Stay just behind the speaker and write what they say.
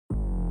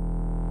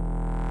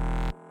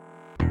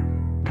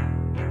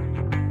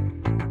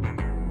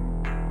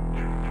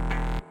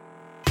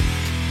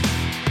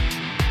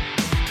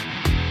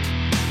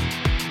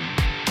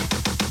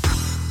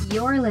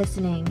You're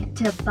listening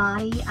to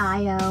BIOFM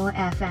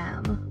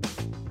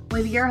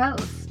with your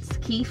hosts,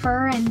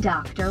 Kiefer and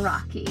Dr.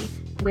 Rocky,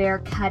 where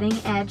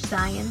cutting-edge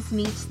science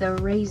meets the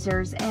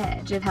razor's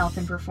edge of health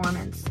and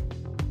performance.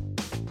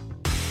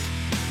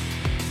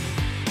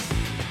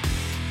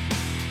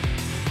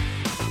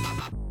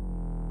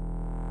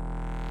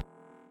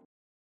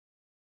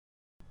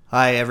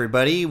 Hi,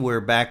 everybody.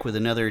 We're back with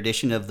another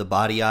edition of the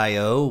Body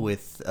I.O.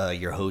 with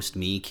your host,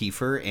 me,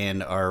 Kiefer,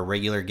 and our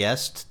regular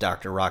guest,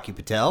 Dr. Rocky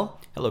Patel.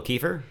 Hello,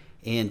 Kiefer.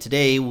 And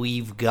today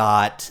we've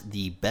got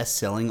the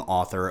best-selling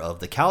author of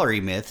The Calorie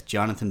Myth,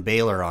 Jonathan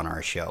Bailor, on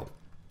our show.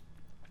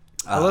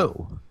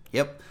 Hello.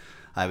 Yep.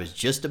 I was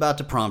just about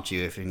to prompt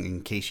you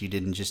in case you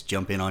didn't just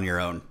jump in on your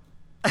own.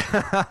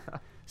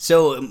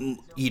 So,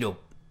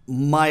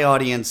 my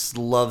audience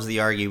loves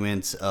the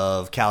arguments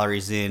of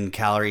calories in,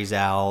 calories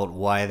out,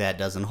 why that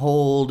doesn't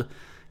hold,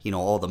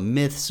 all the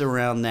myths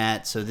around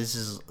that. So this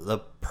is the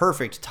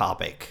perfect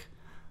topic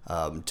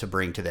to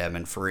bring to them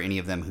and for any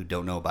of them who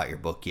don't know about your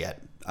book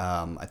yet.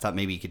 I thought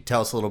maybe you could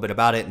tell us a little bit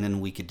about it and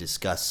then we could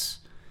discuss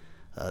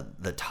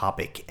the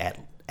topic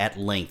at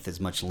length, as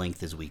much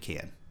length as we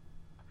can.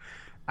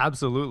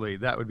 Absolutely.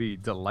 That would be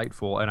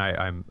delightful. And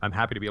I'm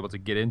happy to be able to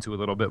get into a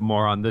little bit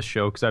more on this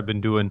show because I've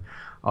been doing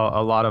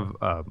a lot of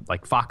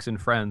like Fox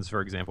and Friends,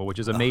 for example, which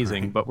is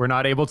amazing, but we're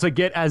not able to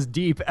get as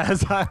deep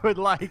as I would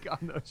like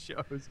on those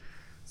shows.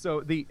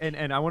 So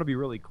and I want to be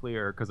really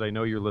clear because I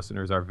know your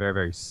listeners are very,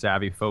 very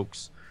savvy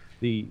folks.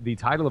 The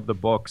title of the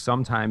book,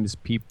 sometimes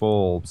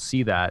people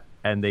see that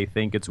and they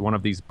think it's one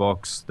of these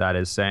books that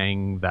is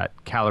saying that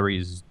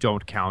calories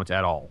don't count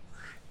at all.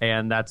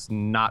 And that's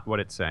not what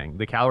it's saying.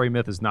 The calorie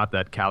myth is not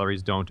that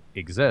calories don't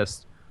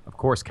exist. Of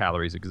course,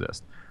 calories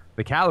exist.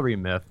 The calorie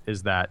myth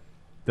is that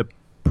the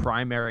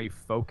primary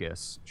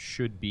focus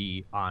should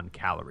be on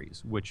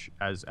calories, which,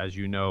 as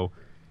you know,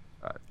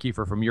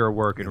 Kiefer from your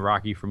work and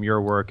Rocky from your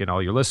work and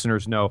all your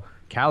listeners know,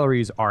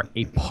 calories are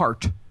a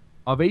part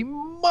of a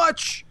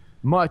much,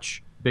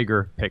 much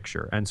bigger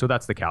picture. And so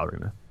that's the calorie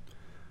myth.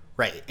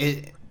 Right.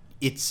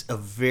 It's a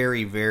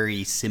very,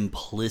 very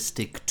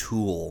simplistic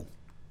tool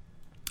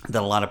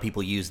that a lot of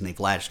people use and they've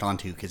latched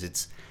onto because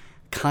it's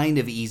kind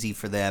of easy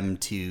for them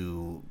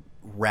to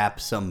wrap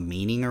some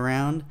meaning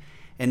around.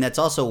 And that's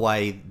also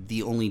why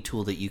the only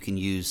tool that you can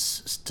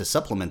use to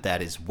supplement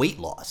that is weight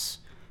loss.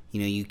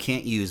 You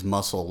can't use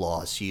muscle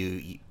loss.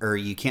 You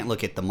can't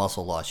look at the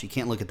muscle loss. You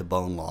can't look at the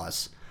bone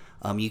loss.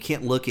 You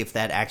can't look if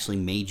that actually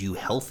made you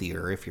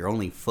healthier if your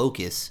only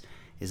focus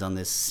is on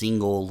this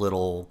single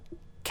little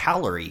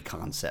calorie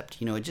concept.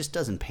 It just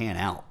doesn't pan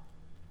out.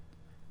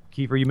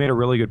 Kiefer, you made a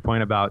really good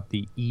point about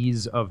the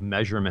ease of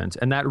measurement,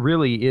 and that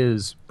really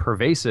is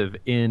pervasive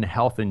in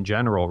health in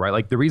general, right?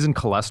 Like the reason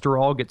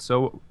cholesterol gets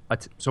so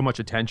much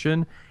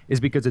attention is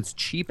because it's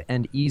cheap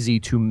and easy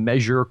to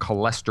measure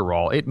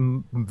cholesterol. It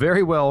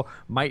very well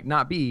might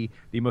not be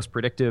the most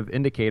predictive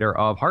indicator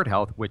of heart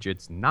health, which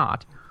it's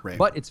not, right,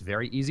 but it's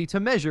very easy to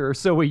measure,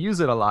 so we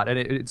use it a lot. And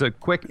it's a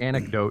quick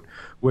anecdote,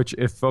 which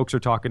if folks are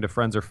talking to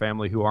friends or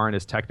family who aren't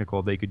as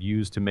technical, they could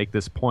use to make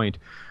this point.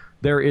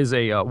 There is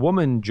a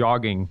woman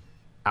jogging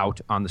out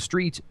on the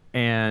street,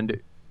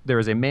 and there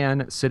is a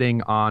man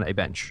sitting on a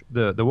bench.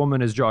 The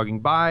woman is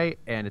jogging by,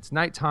 and it's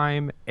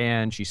nighttime,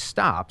 and she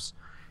stops,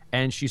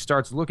 and she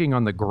starts looking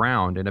on the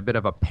ground in a bit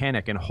of a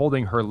panic and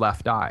holding her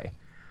left eye.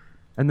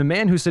 And the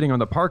man who's sitting on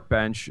the park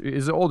bench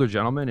is an older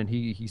gentleman, and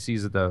he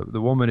sees that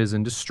the woman is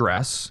in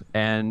distress,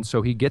 and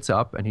so he gets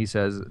up and he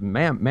says,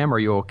 ma'am, are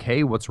you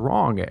okay? What's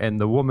wrong? And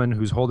the woman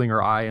who's holding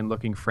her eye and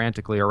looking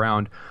frantically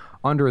around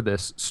under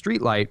this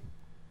streetlight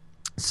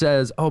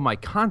says, oh, my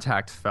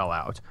contact fell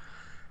out.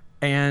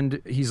 And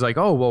he's like,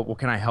 oh, well,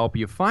 can I help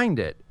you find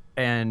it?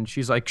 And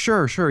she's like,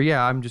 sure,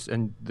 yeah,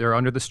 and they're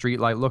under the street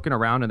light looking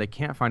around and they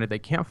can't find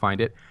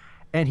it.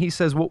 And he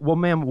says, well,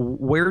 ma'am,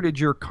 where did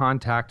your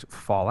contact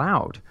fall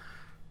out?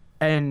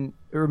 And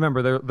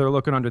remember, they're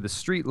looking under the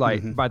street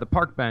light by the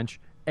park bench.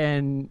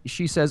 And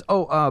she says,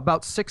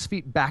 about 6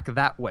 feet back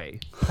that way,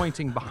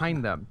 pointing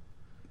behind them.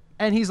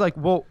 And he's like,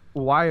 well,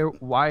 why are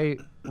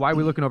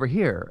we looking over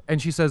here?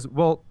 And she says,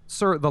 well,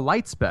 sir, the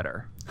light's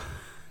better.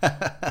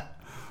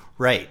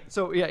 Right.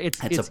 So yeah, it's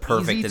a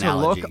perfect easy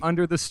analogy to look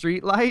under the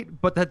street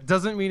light, but that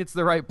doesn't mean it's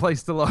the right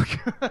place to look.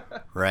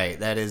 Right.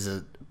 That is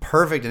a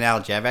perfect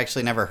analogy. I've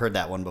actually never heard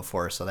that one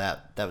before, so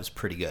that was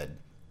pretty good.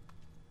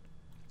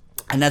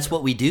 And that's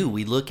what we do.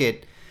 We look at,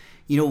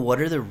 what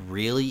are the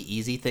really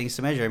easy things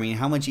to measure? I mean,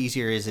 how much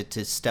easier is it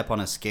to step on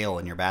a scale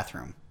in your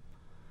bathroom?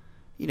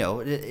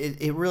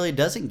 It really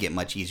doesn't get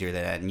much easier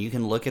than that. And you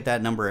can look at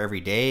that number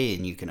every day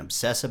and you can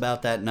obsess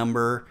about that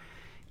number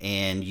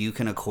and you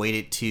can equate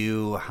it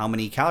to how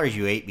many calories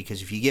you ate,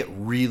 because if you get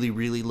really,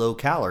 really low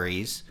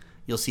calories,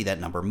 you'll see that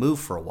number move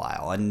for a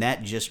while. And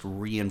that just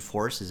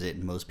reinforces it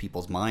in most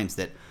people's minds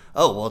that,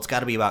 oh, well, it's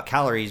got to be about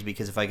calories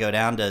because if I go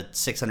down to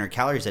 600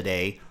 calories a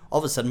day, all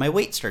of a sudden my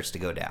weight starts to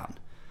go down.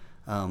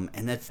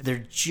 And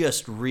they're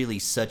just really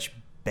such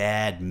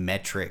bad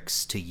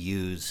metrics to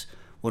use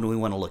when we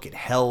want to look at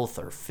health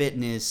or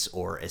fitness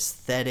or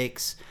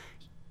aesthetics.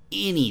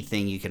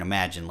 anything you can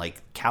imagine.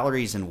 Like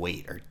calories and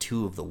weight are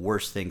two of the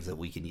worst things that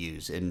we can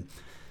use. And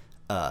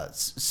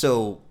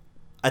so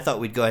I thought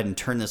we'd go ahead and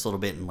turn this a little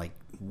bit and like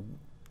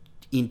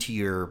into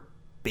your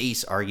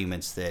base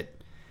arguments that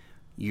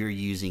you're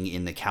using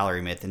in the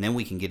calorie myth, and then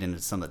we can get into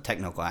some of the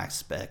technical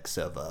aspects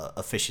of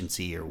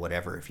efficiency or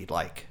whatever if you'd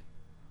like.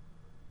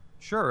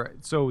 Sure.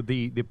 So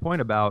the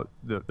point about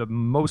the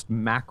most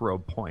macro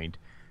point,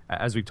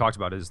 as we've talked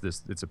about, is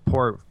this: it's a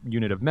poor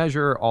unit of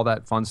measure, all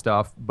that fun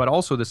stuff, but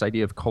also this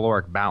idea of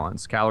caloric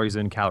balance, calories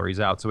in, calories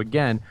out. So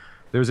again,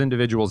 there's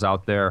individuals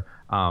out there,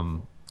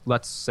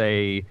 let's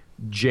say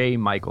J.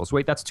 Michaels.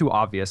 Wait, that's too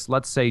obvious.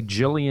 Let's say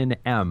Jillian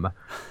M.,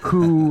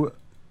 who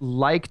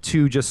like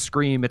to just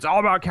scream, it's all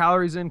about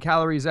calories in,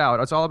 calories out.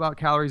 It's all about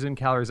calories in,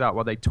 calories out,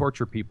 while they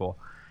torture people.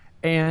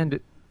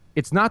 And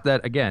it's not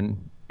that,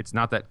 again, it's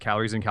not that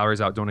calories in, calories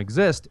out don't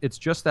exist. It's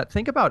just that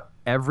think about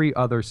every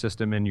other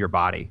system in your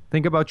body.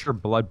 Think about your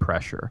blood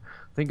pressure.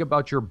 Think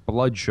about your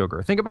blood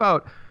sugar. Think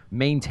about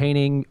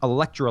maintaining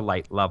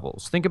electrolyte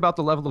levels. Think about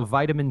the level of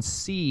vitamin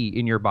C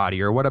in your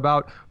body, or what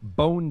about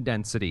bone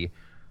density?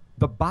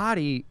 The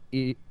body,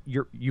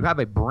 you have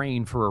a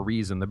brain for a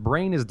reason. The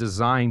brain is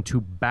designed to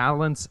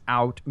balance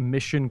out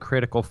mission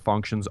critical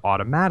functions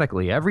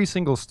automatically. Every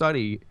single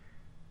study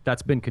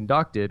that's been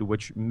conducted,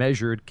 which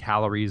measured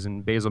calories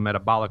and basal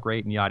metabolic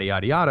rate and yada,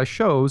 yada, yada,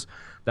 shows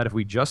that if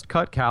we just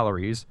cut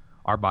calories,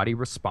 our body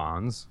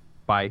responds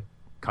by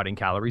cutting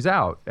calories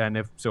out. And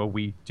if so,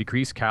 we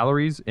decrease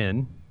calories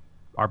in,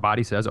 our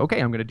body says, okay,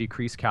 I'm going to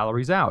decrease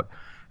calories out.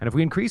 And if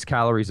we increase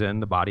calories in,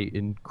 the body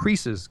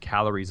increases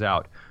calories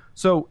out.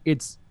 So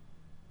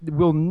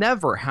we'll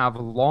never have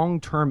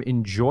long-term,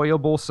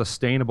 enjoyable,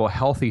 sustainable,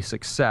 healthy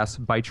success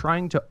by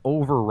trying to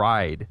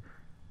override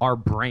our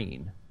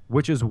brain,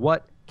 which is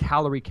what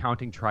calorie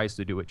counting tries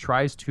to do. It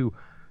tries to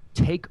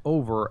take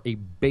over a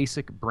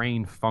basic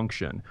brain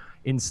function.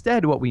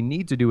 Instead, what we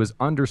need to do is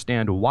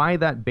understand why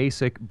that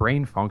basic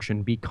brain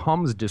function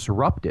becomes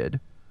disrupted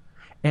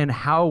and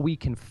how we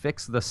can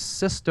fix the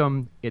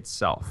system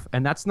itself.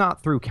 And that's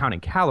not through counting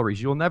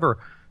calories. You'll never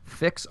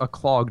fix a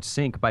clogged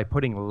sink by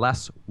putting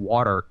less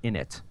water in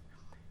it.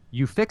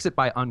 You fix it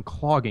by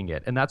unclogging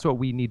it. And that's what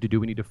we need to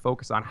do. We need to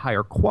focus on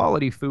higher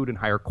quality food and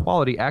higher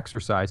quality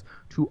exercise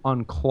to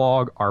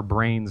unclog our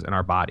brains and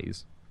our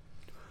bodies.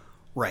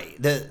 Right.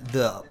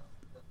 The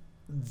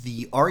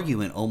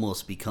argument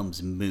almost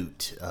becomes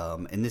moot.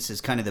 And this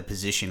is kind of the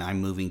position I'm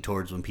moving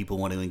towards when people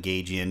want to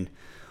engage in,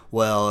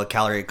 well, a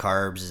calorie of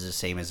carbs is the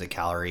same as a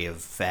calorie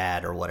of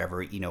fat or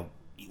whatever.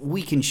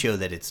 We can show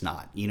that it's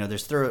not.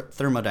 There's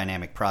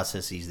thermodynamic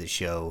processes that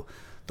show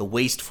the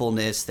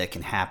wastefulness that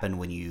can happen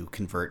when you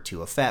convert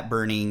to a fat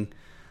burning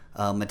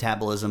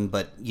metabolism.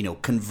 But,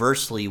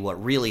 conversely,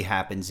 what really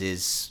happens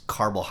is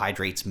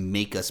carbohydrates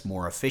make us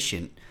more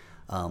efficient,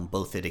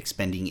 both at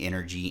expending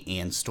energy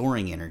and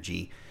storing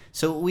energy.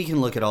 So we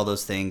can look at all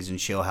those things and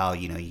show how,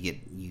 you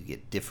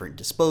get different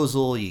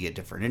disposal, you get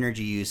different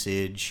energy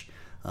usage,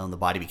 the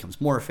body becomes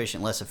more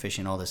efficient, less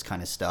efficient, all this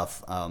kind of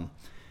stuff.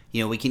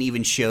 We can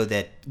even show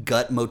that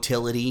gut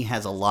motility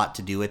has a lot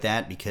to do with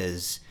that,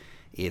 because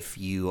if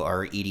you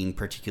are eating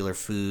particular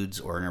foods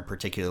or in a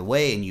particular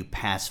way and you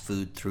pass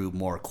food through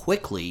more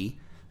quickly,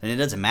 then it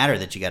doesn't matter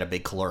that you got a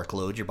big caloric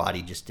load. Your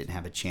body just didn't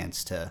have a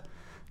chance to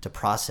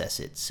process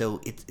it. So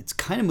it's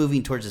kind of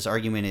moving towards this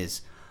argument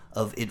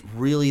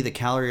the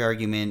calorie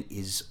argument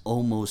is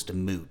almost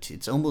moot.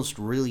 It's almost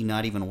really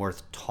not even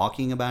worth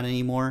talking about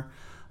anymore,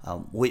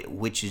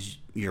 which is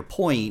your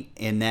point,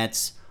 and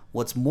that's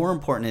what's more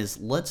important is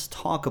let's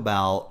talk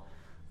about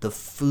the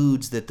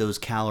foods that those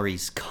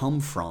calories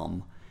come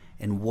from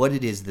and what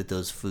it is that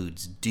those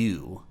foods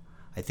do.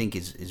 I think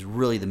is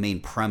really the main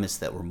premise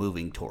that we're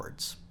moving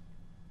towards.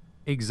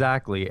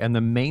 Exactly. And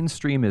the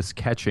mainstream is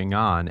catching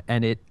on,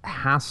 and it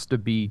has to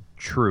be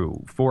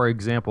true. For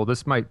example,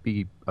 this might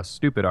be a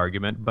stupid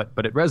argument, but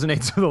it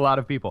resonates with a lot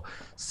of people.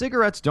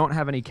 Cigarettes don't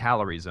have any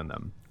calories in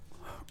them.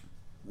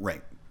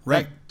 Right.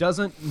 That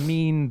doesn't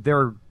mean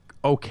they're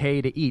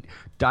okay to eat.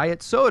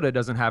 Diet soda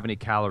doesn't have any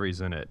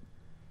calories in it.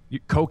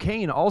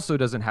 Cocaine also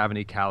doesn't have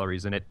any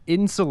calories in it.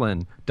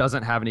 Insulin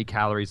doesn't have any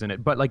calories in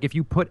it. But if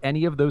you put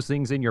any of those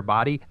things in your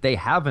body, they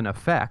have an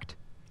effect.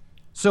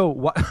 So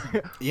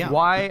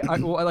why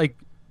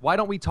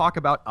don't we talk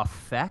about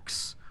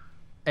effects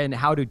and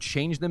how to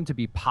change them to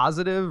be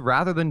positive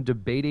rather than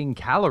debating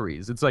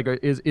calories? It's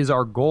is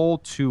our goal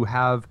to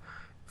have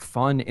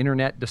fun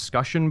internet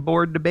discussion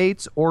board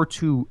debates or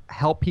to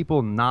help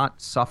people not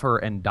suffer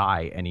and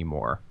die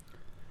anymore?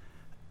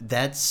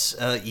 That's,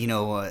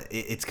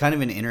 it's kind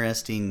of an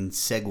interesting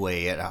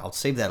segue, and I'll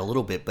save that a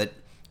little bit, but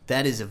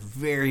that is a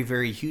very,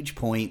 very huge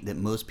point that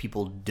most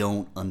people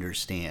don't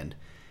understand.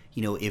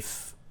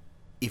 If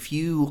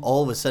you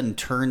all of a sudden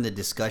turn the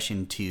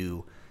discussion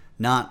to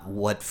not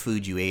what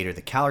food you ate or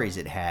the calories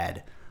it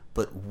had,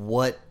 but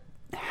what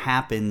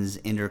happens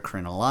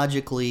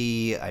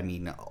endocrinologically,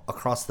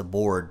 across the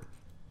board,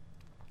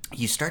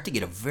 you start to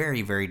get a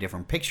very, very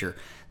different picture.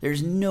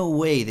 There's no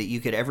way that you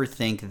could ever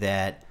think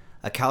that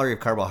a calorie of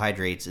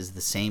carbohydrates is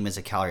the same as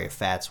a calorie of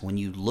fats when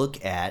you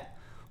look at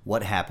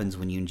what happens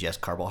when you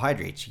ingest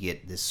carbohydrates. You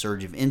get this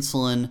surge of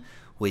insulin,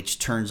 which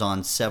turns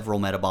on several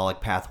metabolic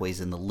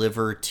pathways in the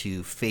liver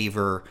to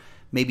favor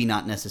maybe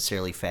not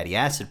necessarily fatty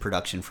acid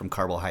production from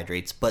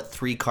carbohydrates, but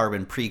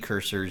 3-carbon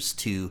precursors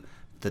to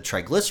the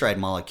triglyceride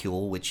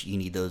molecule, which you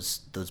need those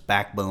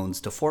backbones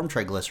to form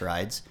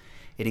triglycerides.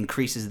 It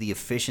increases the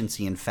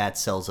efficiency in fat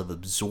cells of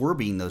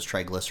absorbing those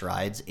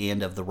triglycerides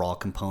and of the raw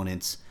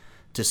components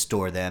to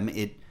store them.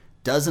 It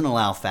doesn't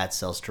allow fat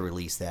cells to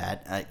release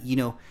that.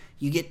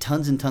 You get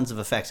tons and tons of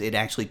effects. It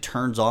actually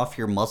turns off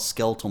your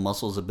skeletal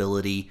muscle's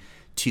ability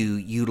to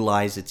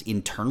utilize its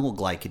internal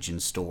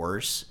glycogen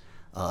stores.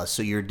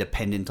 So you're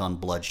dependent on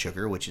blood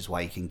sugar, which is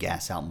why you can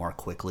gas out more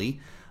quickly.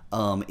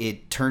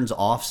 It turns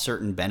off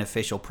certain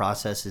beneficial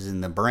processes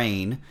in the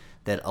brain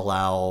that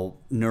allow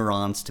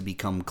neurons to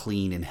become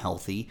clean and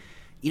healthy.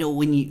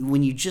 When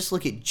you just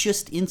look at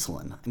just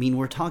insulin, I mean,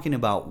 we're talking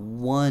about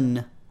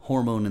one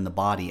hormone in the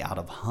body out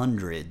of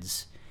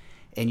hundreds,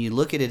 and you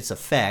look at its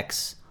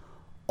effects,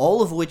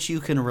 all of which you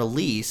can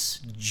release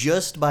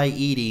just by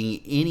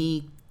eating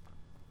any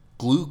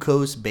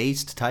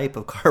glucose-based type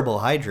of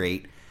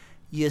carbohydrate.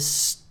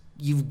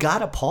 You've got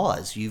to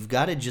pause. You've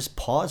got to just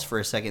pause for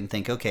a second and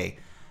think, okay,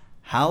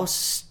 how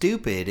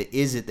stupid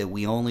is it that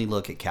we only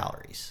look at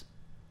calories?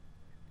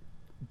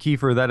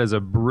 Kiefer, that is a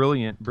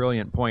brilliant,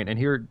 brilliant point. And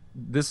here,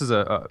 this is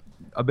a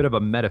bit of a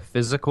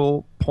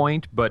metaphysical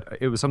point, but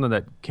it was something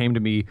that came to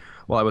me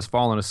while I was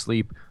falling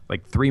asleep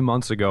like 3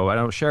 months ago. I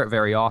don't share it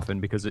very often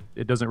because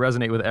it doesn't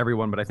resonate with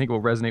everyone, but I think it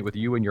will resonate with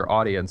you and your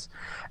audience.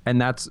 And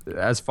that's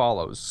as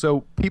follows.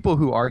 So people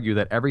who argue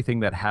that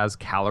everything that has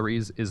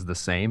calories is the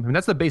same, I mean,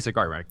 that's the basic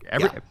argument.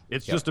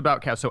 It's just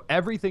about calories. So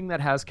everything that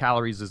has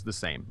calories is the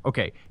same.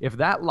 Okay, if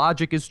that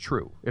logic is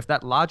true, if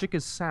that logic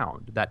is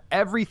sound, that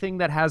everything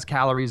that has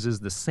calories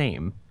is the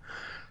same,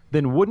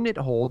 then wouldn't it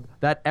hold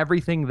that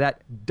everything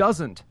that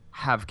doesn't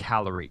have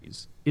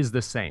calories is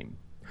the same?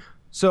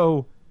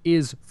 So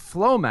is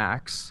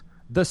Flomax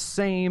the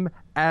same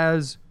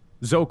as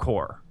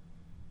Zocor?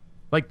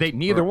 Like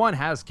neither one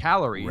has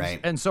calories, right?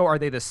 And so are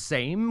they the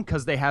same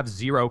because they have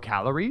 0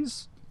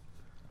 calories?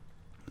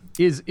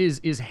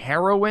 Is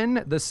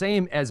heroin the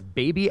same as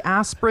baby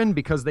aspirin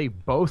because they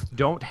both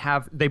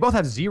have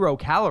 0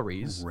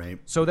 calories, right?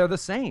 So they're the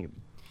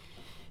same.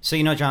 So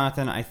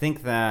Jonathan, I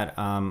think that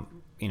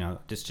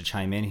just to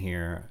chime in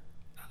here,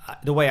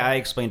 the way I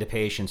explain to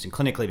patients and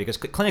clinically, because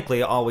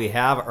clinically all we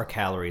have are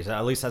calories,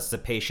 at least that's the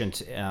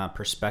patient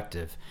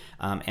perspective,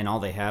 and all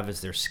they have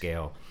is their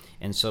scale.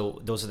 And so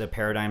those are the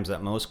paradigms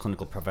that most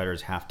clinical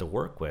providers have to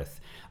work with.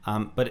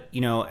 But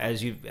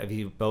as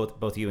you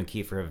both you and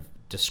Kiefer have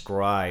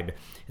described,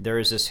 there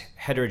is this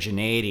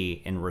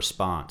heterogeneity in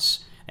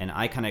response. And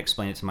I kind of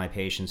explain it to my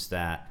patients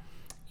that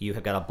you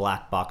have got a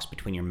black box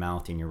between your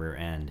mouth and your rear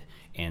end.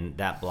 And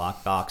that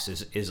black box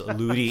is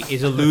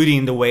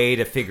eluding the way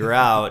to figure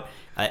out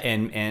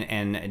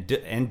and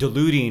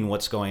diluting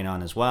what's going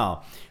on as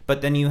well.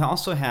 But then you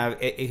also have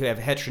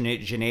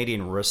heterogeneity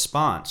in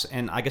response.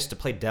 And I guess to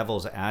play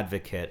devil's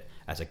advocate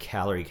as a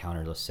calorie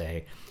counter, let's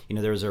say,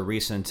 there was a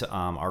recent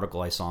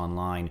article I saw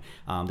online.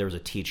 There was a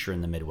teacher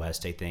in the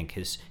Midwest. I think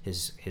his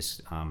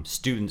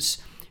students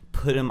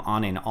put him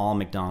on an all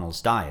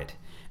McDonald's diet.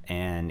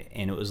 And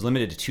it was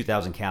limited to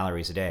 2,000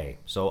 calories a day.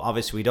 So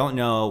obviously we don't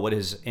know what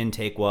his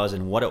intake was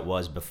and what it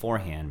was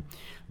beforehand,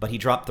 but he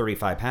dropped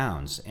 35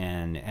 pounds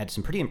and had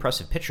some pretty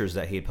impressive pictures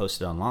that he had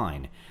posted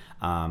online.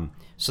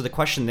 So the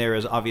question there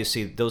is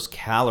obviously those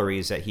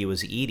calories that he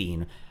was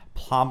eating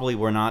probably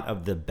were not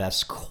of the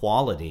best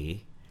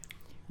quality,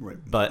 right?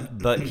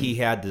 But he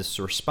had this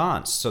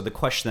response. So the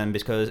question then,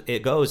 because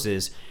it goes,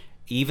 is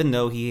even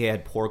though he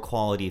had poor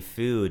quality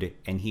food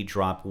and he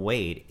dropped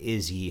weight,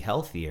 is he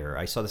healthier?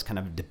 I saw this kind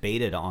of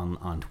debated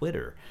on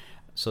Twitter.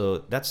 So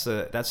that's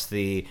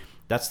the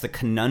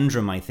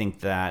conundrum I think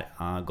that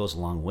goes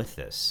along with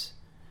this.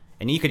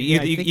 And you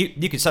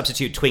could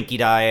substitute Twinkie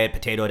diet,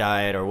 potato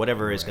diet, or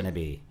whatever it's going to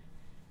be.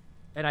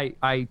 And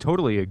I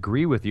totally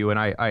agree with you, and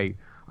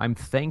I'm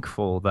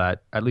thankful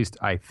that, at least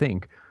I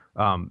think,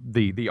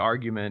 the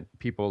argument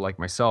people like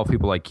myself,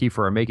 people like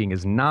Kiefer are making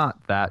is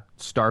not that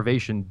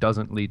starvation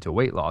doesn't lead to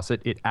weight loss.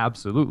 It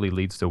absolutely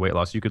leads to weight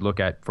loss. You could look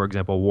at, for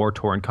example,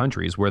 war-torn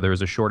countries where there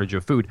is a shortage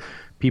of food.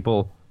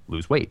 People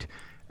lose weight.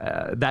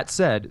 That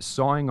said,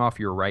 sawing off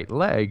your right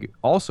leg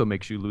also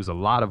makes you lose a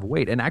lot of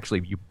weight, and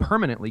actually you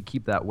permanently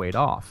keep that weight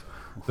off.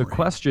 The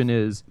question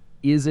is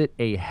it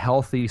a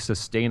healthy,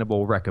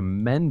 sustainable,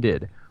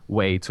 recommended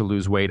way to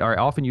lose weight? I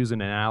often use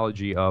an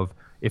analogy of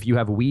if you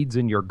have weeds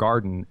in your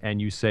garden and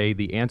you say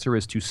the answer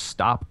is to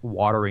stop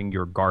watering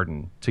your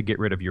garden to get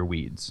rid of your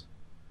weeds.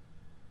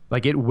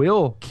 Like, it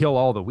will kill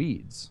all the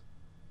weeds,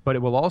 but it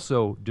will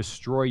also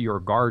destroy your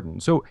garden.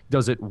 So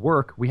does it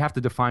work? We have to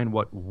define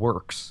what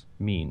works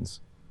means.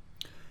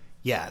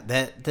 Yeah,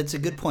 that's a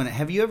good point.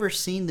 Have you ever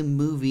seen the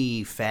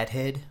movie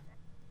Fathead?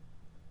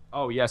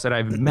 Oh, yes, and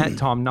I've met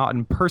Tom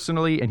Naughton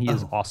personally, and he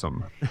is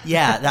awesome.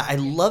 Yeah, I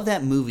love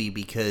that movie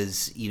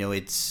because,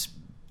 it's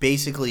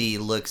basically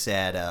looks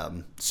at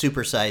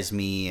Super Size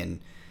Me and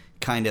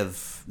kind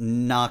of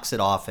knocks it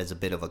off as a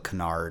bit of a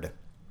canard.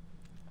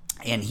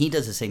 And he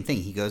does the same thing.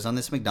 He goes on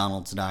this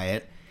McDonald's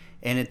diet,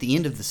 and at the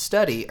end of the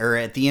study, or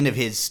at the end of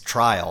his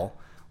trial,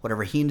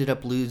 whatever, he ended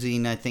up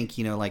losing, I think,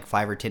 like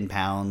 5 or 10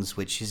 pounds,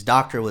 which his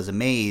doctor was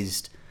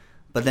amazed.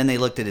 But then they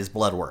looked at his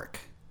blood work,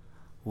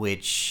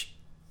 which,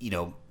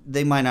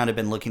 they might not have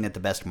been looking at the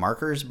best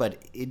markers, but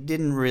it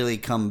didn't really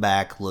come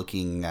back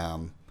looking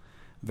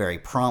very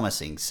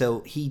promising. So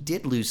he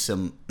did lose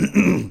some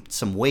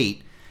some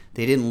weight.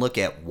 They didn't look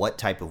at what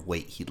type of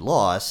weight he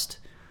lost,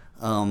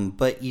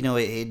 but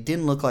it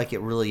didn't look like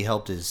it really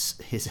helped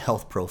his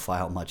health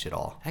profile much at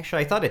all.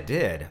 Actually, I thought it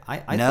did.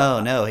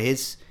 No,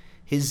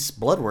 his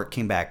blood work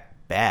came back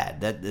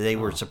bad. That they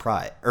were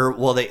surprised,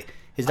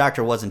 his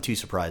doctor wasn't too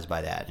surprised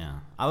by that. Yeah,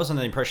 I was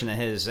under the impression that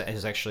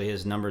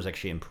his numbers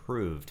actually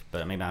improved,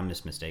 but maybe I'm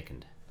just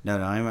mistaken. No,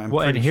 I'm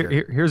well, pretty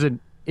and here's an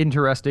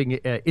interesting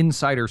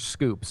insider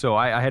scoop. So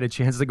I had a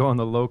chance to go on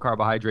the low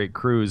carbohydrate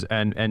cruise,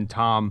 and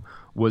Tom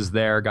was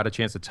there. Got a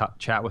chance to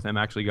chat with him.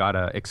 Actually, got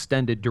a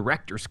extended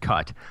director's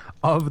cut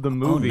of the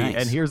movie. Oh, nice.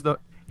 And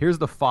here's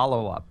the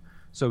follow up.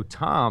 So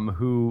Tom,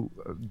 who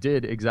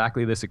did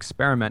exactly this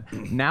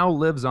experiment, now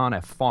lives on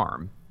a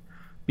farm,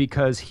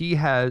 because he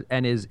has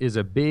and is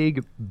a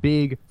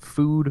big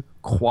food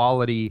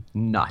quality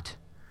nut,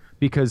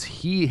 because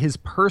his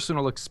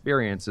personal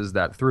experience is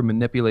that through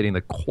manipulating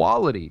the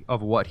quality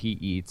of what he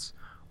eats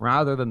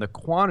rather than the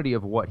quantity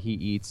of what he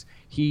eats,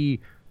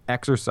 he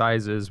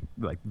exercises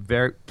like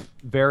very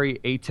very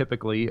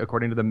atypically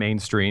according to the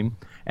mainstream,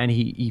 and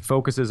he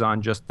focuses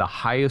on just the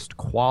highest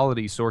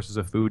quality sources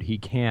of food he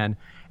can.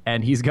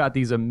 And he's got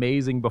these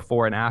amazing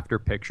before and after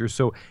pictures.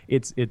 So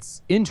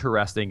it's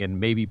interesting and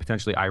maybe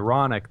potentially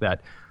ironic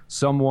that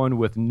someone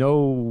with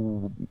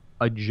no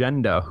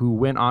agenda who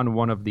went on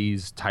one of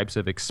these types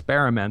of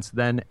experiments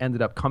then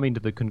ended up coming to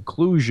the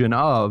conclusion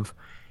of,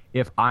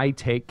 if I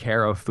take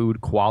care of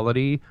food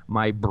quality,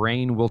 my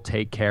brain will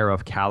take care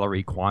of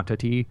calorie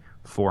quantity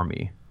for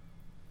me.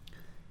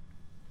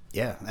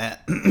 Yeah,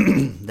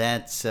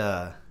 that's.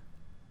 But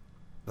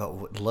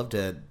would love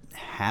to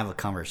have a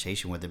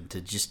conversation with him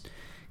to just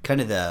kind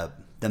of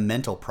the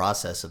mental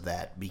process of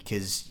that,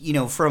 because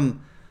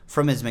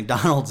from his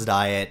McDonald's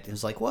diet, it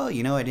was like, well,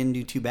 I didn't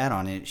do too bad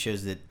on it. It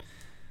shows that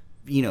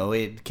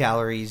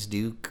calories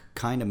do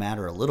kind of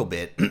matter a little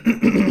bit.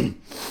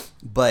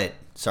 But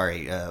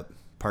sorry,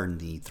 pardon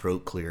the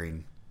throat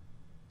clearing.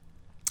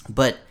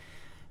 But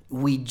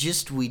we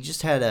just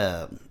had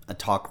a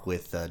talk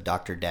with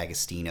Dr.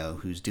 D'Agostino,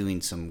 who's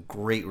doing some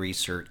great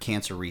research,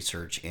 cancer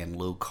research, and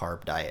low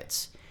carb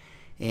diets.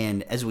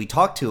 And as we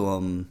talked to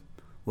him,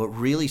 what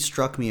really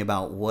struck me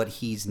about what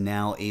he's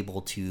now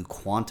able to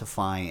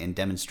quantify and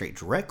demonstrate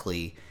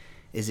directly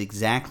is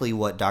exactly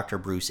what Dr.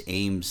 Bruce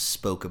Ames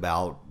spoke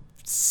about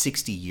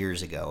 60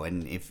 years ago.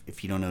 And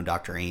if you don't know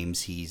Dr.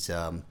 Ames, he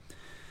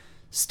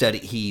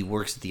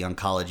works at the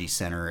Oncology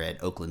Center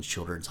at Oakland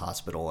Children's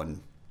Hospital,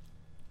 and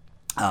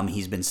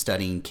he's been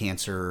studying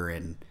cancer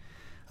and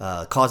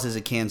causes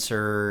of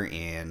cancer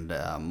and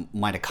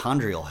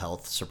mitochondrial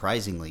health,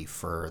 surprisingly,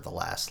 for the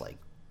last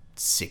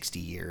 60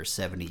 years,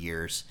 70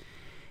 years.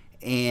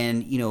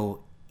 And,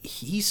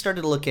 he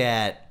started to look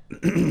at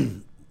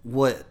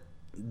what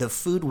the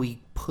food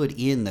we put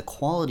in, the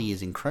quality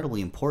is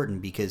incredibly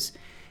important, because,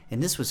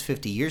 and this was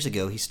 50 years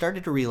ago, he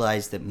started to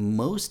realize that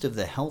most of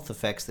the health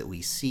effects that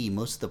we see,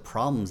 most of the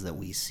problems that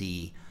we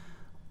see,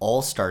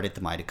 all start at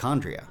the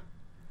mitochondria.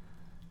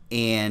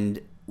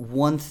 And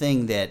one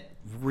thing that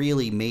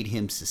really made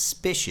him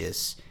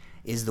suspicious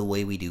is the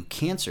way we do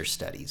cancer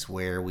studies,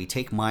 where we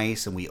take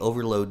mice and we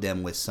overload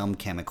them with some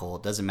chemical.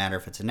 It doesn't matter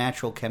if it's a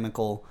natural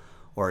chemical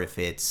or if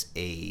it's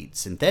a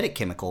synthetic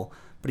chemical,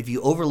 but if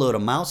you overload a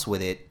mouse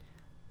with it,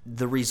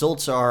 the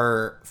results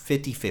are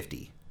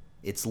 50-50.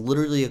 It's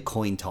literally a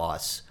coin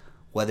toss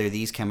whether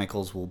these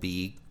chemicals will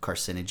be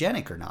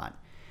carcinogenic or not.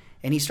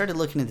 And he started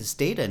looking at this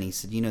data and he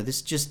said,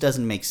 this just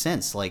doesn't make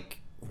sense.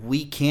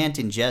 We can't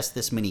ingest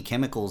this many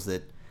chemicals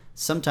that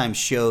sometimes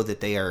show that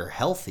they are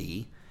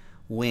healthy,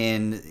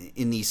 when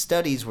in these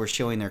studies we're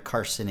showing they're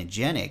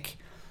carcinogenic.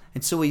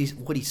 And so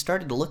what he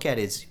started to look at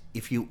is,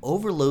 if you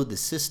overload the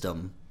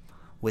system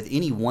with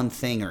any one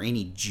thing or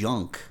any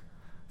junk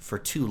for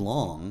too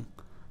long,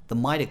 the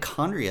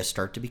mitochondria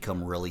start to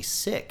become really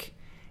sick.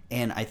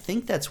 And I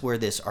think that's where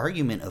this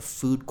argument of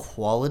food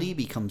quality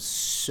becomes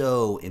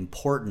so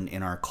important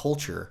in our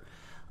culture,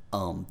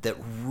 that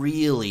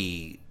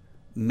really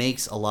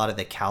makes a lot of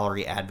the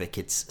calorie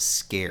advocates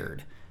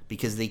scared,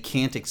 because they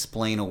can't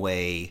explain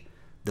away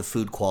the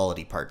food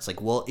quality parts.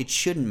 Well, it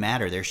shouldn't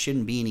matter. There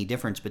shouldn't be any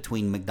difference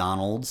between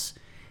McDonald's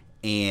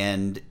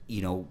and,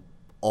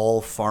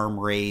 all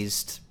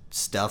farm-raised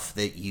stuff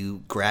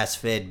that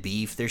grass-fed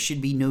beef. There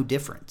should be no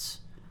difference.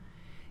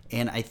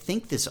 And I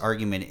think this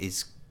argument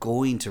is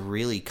going to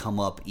really come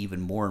up even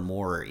more and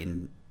more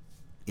in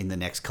the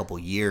next couple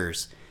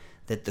years,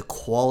 that the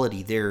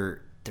quality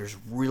there's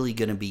really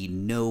going to be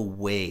no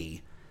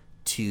way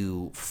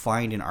to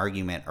find an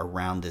argument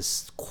around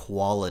this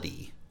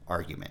quality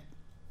argument.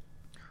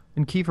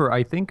 And Kiefer,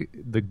 I think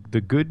the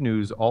good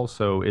news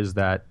also is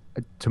that,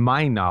 to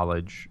my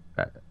knowledge,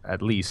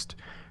 at least,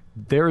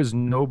 there is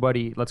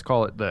nobody, let's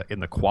call it in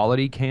the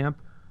quality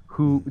camp,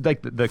 who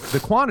like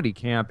the quantity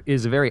camp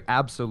is a very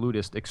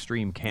absolutist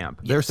extreme camp.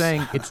 They're Yes.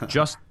 saying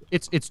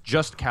it's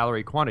just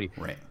calorie quantity.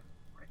 Right.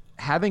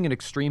 Having an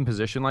extreme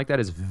position like that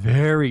is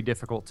very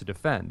difficult to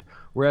defend.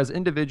 Whereas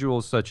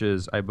individuals such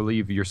as, I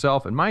believe,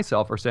 yourself and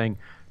myself are saying,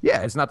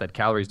 yeah, it's not that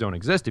calories don't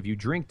exist. If you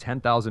drink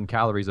 10,000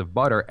 calories of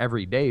butter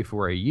every day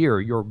for a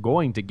year, you're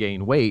going to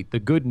gain weight. The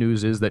good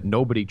news is that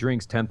nobody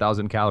drinks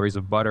 10,000 calories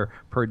of butter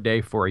per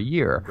day for a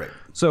year. Right.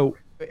 So,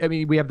 I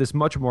mean, we have this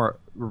much more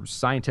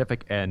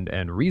scientific and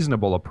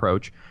reasonable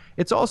approach.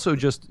 It's also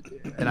just,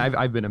 and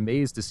I've been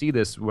amazed to see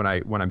this when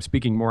I'm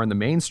speaking more in the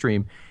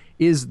mainstream,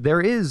 there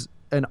is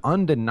an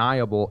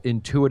undeniable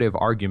intuitive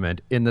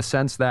argument in the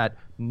sense that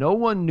no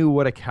one knew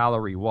what a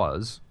calorie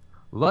was,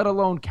 let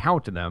alone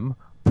count them,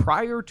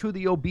 prior to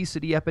the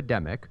obesity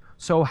epidemic.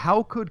 So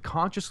how could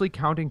consciously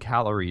counting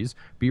calories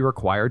be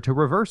required to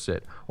reverse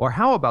it? Or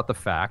how about the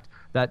fact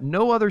that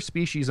no other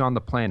species on the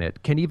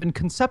planet can even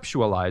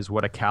conceptualize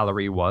what a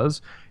calorie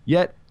was,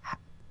 yet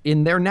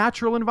in their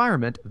natural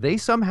environment, they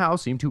somehow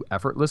seem to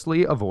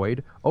effortlessly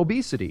avoid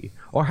obesity?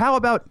 Or how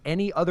about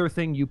any other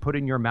thing you put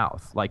in your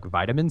mouth, like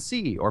vitamin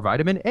C or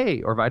vitamin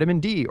A or vitamin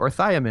D or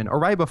thiamine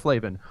or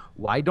riboflavin?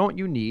 Why don't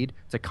you need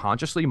to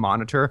consciously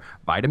monitor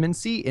vitamin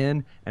C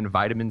in and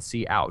vitamin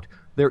C out?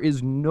 There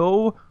is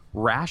no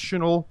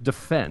rational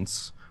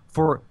defense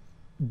for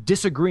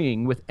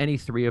disagreeing with any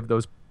of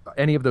those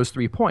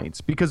 3 points,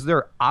 because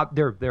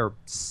they're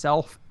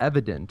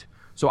self-evident.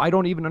 So I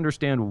don't even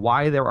understand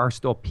why there are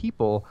still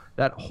people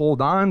that hold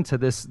on to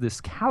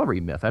this calorie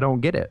myth. I don't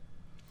get it.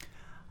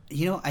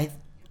 You know,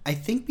 I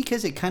think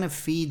because it kind of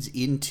feeds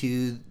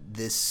into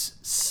this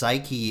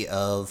psyche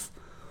of,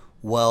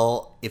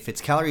 well, if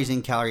it's calories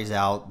in, calories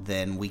out,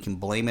 then we can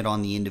blame it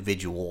on the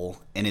individual,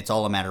 and it's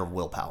all a matter of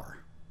willpower.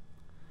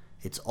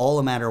 It's all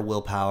a matter of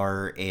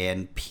willpower,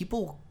 and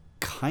people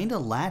kind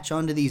of latch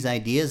onto these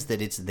ideas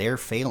that it's their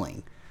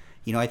failing.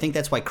 You know, I think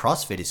that's why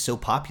CrossFit is so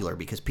popular,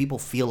 because people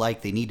feel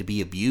like they need to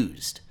be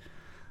abused.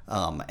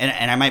 And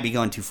I might be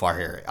going too far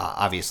here,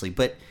 obviously,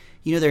 but,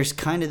 you know, there's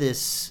kind of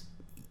this,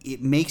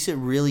 it makes it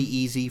really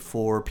easy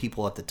for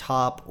people at the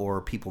top or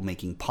people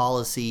making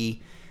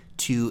policy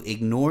to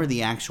ignore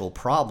the actual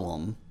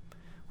problem,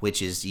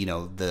 which is, you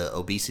know, the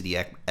obesity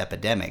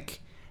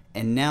epidemic,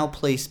 and now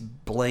place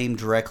blame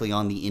directly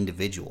on the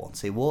individual and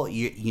say, well,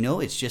 you know,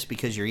 it's just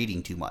because you're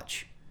eating too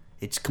much.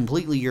 It's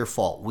completely your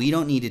fault. We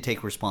don't need to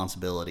take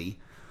responsibility.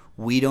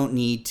 We don't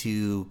need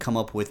to come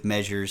up with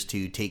measures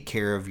to take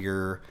care of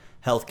your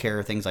health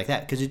care, things like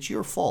that, because it's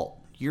your fault.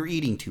 You're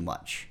eating too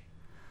much.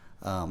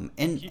 And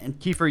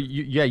Kiefer,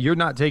 you're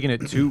not taking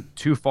it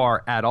too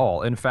far at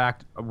all. In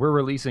fact, we're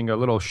releasing a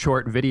little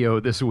short video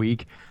this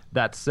week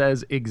that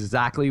says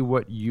exactly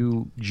what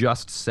you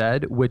just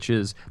said, which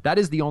is that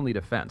is the only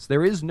defense.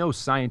 There is no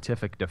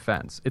scientific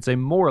defense. It's a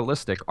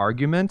moralistic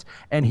argument.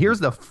 And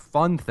here's the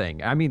fun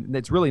thing. I mean,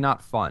 it's really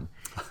not fun,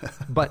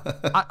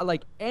 but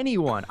like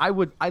anyone, I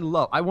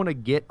want to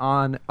get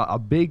on a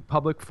big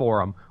public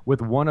forum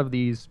with one of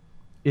these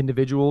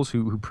individuals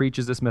who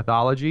preaches this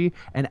mythology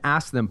and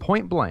ask them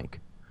point blank,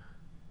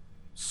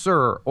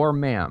 sir or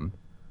ma'am,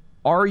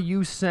 are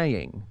you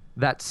saying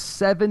that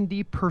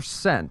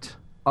 70%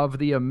 of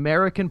the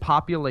American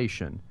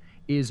population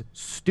is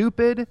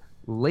stupid,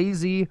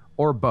 lazy,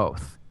 or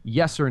both?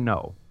 Yes or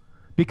no?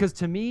 Because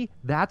to me,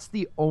 that's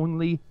the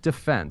only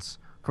defense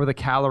for the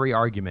calorie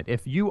argument.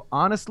 If you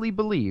honestly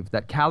believe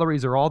that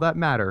calories are all that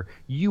matter,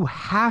 you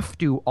have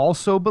to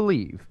also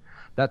believe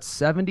that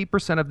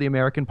 70% of the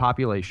American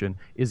population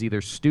is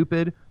either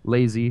stupid,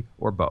 lazy,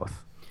 or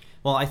both.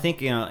 Well, I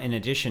think, in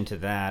addition to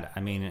that, I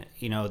mean,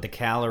 the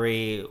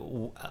calorie,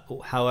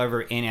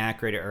 however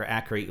inaccurate or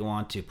accurate you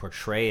want to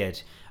portray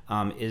it,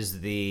 is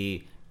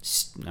the,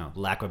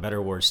 lack of a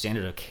better word,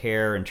 standard of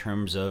care in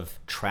terms of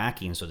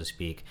tracking, so to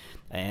speak.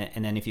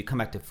 And then if you come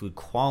back to food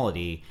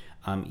quality,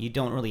 you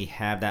don't really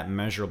have that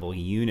measurable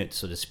unit,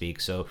 so to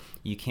speak. So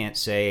you can't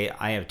say,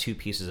 I have 2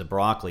 pieces of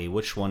broccoli.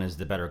 Which one is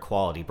the better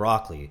quality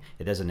broccoli?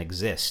 It doesn't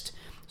exist.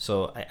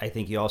 So I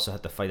think you also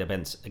have to fight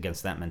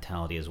against that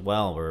mentality as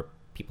well, where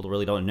people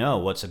really don't know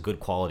what's a good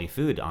quality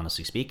food,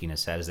 honestly speaking, as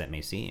sad as that may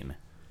seem.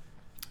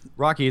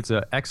 Rocky, it's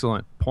an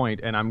excellent point,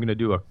 and I'm going to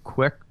do a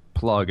quick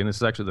plug, and this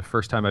is actually the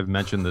first time I've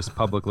mentioned this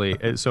publicly,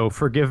 so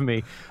forgive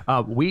me.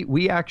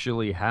 We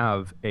actually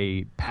have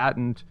a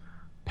patent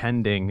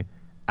pending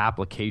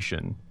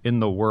application in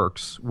the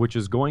works, which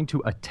is going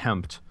to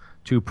attempt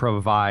to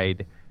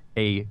provide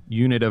a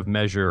unit of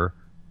measure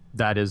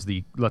that is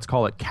let's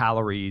call it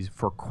calories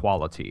for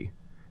quality.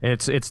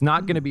 It's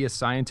not going to be a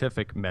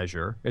scientific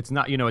measure. It's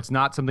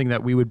not something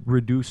that we would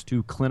reduce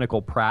to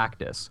clinical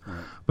practice, right,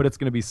 but it's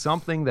going to be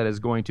something that is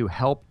going to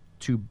help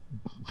to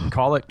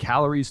call it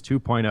calories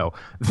 2.0,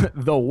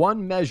 the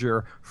one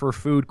measure for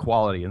food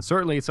quality. And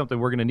certainly it's something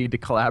we're going to need to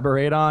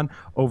collaborate on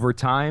over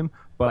time,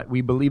 but we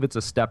believe it's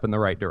a step in the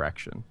right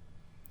direction.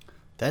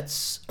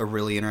 That's a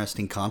really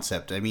interesting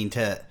concept. I mean,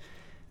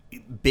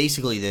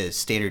 basically the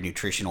standard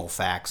nutritional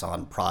facts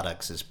on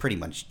products is pretty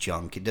much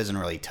junk. It doesn't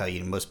really tell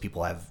you. Most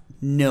people have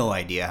no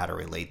idea how to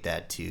relate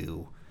that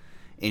to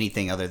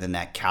anything other than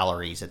that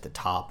calories at the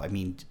top. I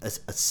mean, a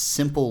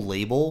simple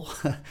label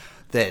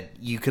that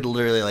you could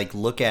literally like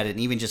look at it and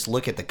even just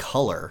look at the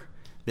color,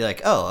 be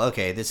like, oh,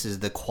 okay, this is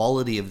the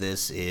quality of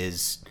this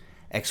is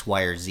X,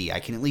 Y, or Z.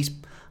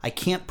 I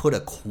can't put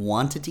a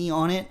quantity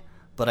on it,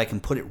 but I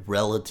can put it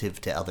relative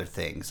to other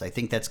things. I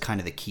think that's kind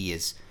of the key,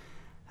 is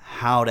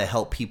how to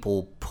help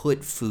people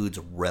put foods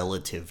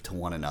relative to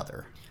one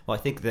another. Well,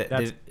 I think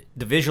that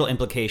the visual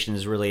implication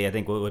is really, I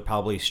think, what would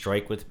probably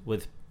strike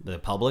with the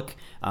public.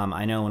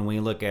 I know when we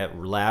look at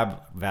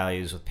lab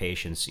values with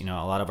patients, a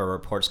lot of our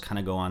reports kind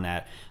of go on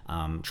that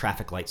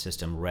traffic light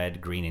system, red,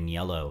 green, and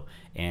yellow.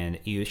 And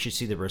you should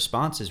see the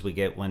responses we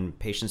get when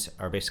patients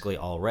are basically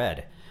all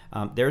red.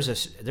 There's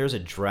a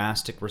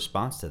drastic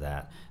response to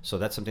that. So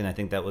that's something I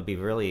think that would be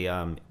really,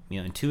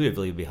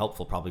 intuitively would be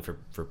helpful probably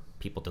for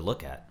people to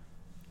look at.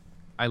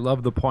 I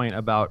love the point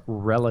about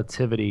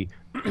relativity,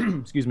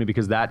 excuse me,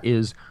 because that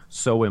is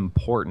so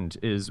important,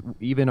 is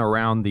even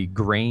around the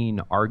grain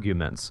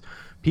arguments.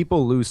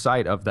 People lose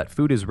sight of that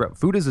food is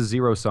a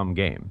zero-sum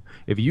game.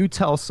 If you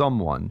tell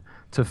someone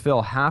to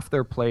fill half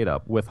their plate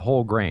up with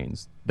whole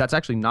grains, that's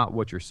actually not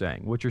what you're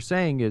saying. What you're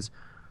saying is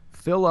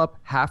fill up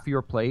half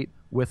your plate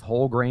with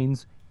whole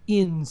grains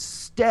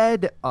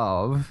instead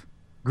of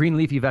green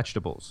leafy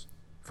vegetables,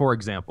 for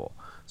example.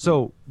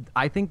 So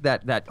I think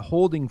that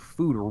holding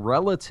food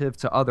relative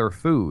to other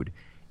food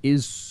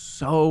is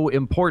so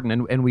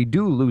important. And we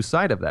do lose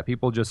sight of that.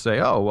 People just say,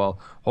 oh,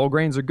 well, whole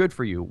grains are good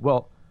for you.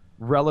 Well,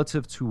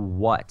 relative to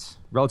what?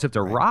 Relative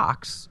to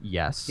rocks,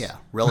 yes. Yeah,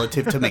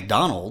 relative to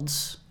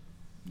McDonald's,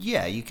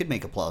 yeah, you could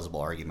make a plausible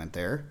argument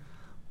there.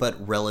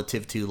 But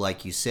relative to,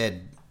 like you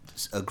said,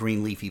 a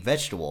green leafy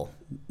vegetable,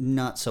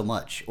 not so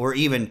much. Or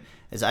even,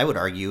 as I would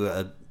argue,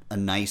 a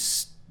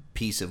nice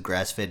piece of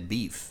grass-fed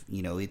beef.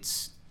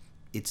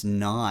 It's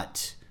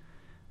not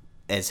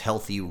as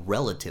healthy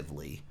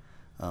relatively.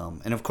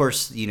 And of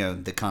course,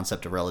 the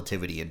concept of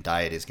relativity in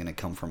diet is going to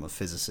come from a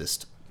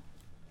physicist,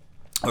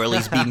 or at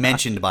least be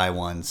mentioned by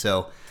one.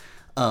 So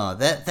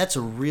that's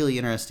a really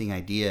interesting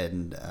idea,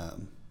 and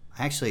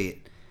I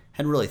actually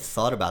hadn't really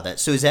thought about that.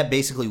 So is that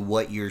basically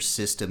what your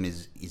system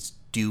is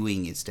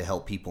doing, is to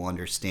help people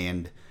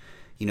understand,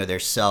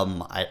 there's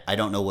some, I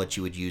don't know what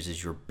you would use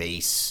as your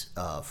base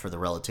for the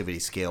relativity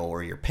scale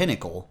or your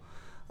pinnacle,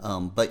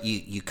 but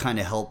you kind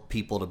of help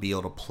people to be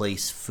able to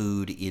place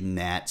food in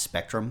that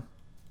spectrum?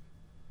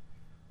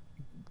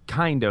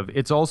 Kind of.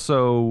 It's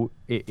also,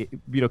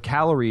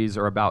 calories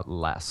are about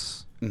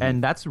less. Mm-hmm.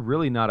 And that's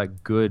really not a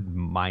good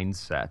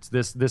mindset.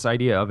 This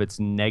idea of it's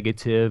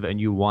negative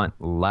and you want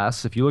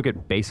less. If you look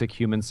at basic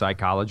human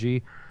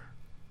psychology,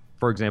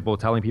 for example,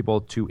 telling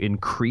people to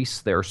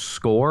increase their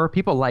score,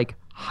 people like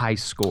high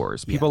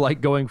scores. People like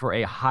going for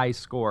a high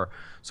score.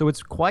 So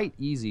it's quite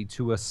easy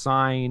to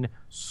assign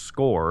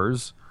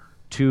scores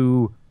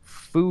to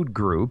food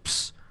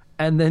groups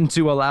and then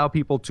to allow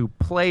people to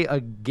play a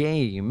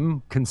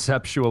game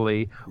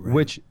conceptually,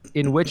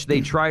 in which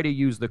they try to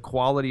use the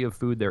quality of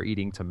food they're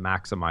eating to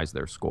maximize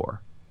their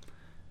score.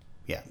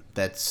 Yeah,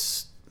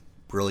 that's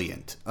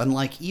brilliant.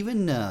 Unlike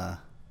even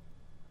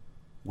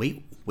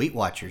Weight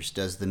Watchers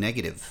does the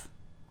negative,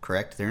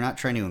 correct? They're not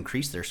trying to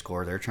increase their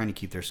score. They're trying to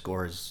keep their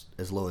score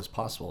as low as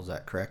possible. Is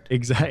that correct?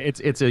 Exactly.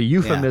 It's a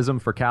euphemism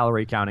for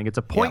calorie counting. It's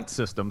a point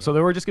system. So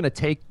they were just going to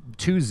take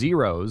 2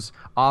 zeros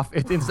off.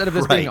 Instead of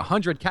this being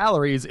 100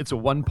 calories, it's a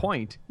 1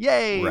 point.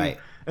 Yay! Right.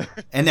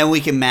 And then we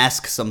can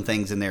mask some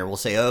things in there. We'll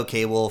say,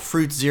 okay, well,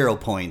 fruit's 0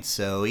 points,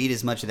 so eat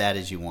as much of that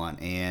as you want.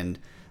 And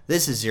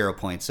this is 0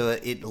 points. So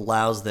it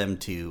allows them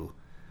to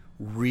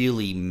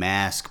really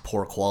mask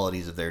poor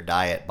qualities of their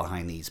diet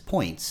behind these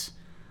points.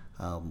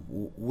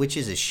 Which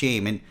is a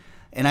shame,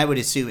 and I would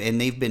assume, and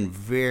they've been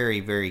very,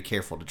 very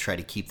careful to try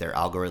to keep their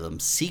algorithm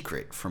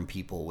secret from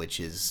people,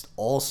 which is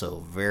also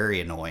very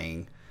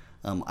annoying.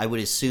 I would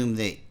assume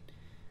that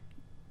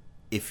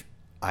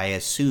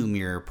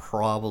you're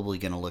probably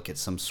going to look at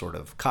some sort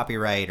of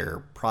copyright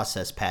or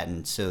process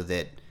patent so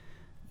that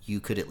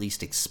you could at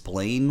least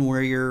explain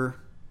where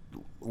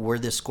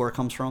this score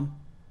comes from.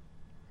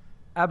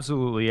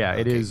 Absolutely, yeah.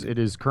 Okay. It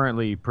is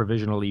currently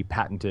provisionally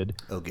patented.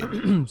 Okay.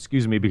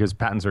 Excuse me, because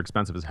patents are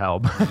expensive as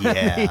hell.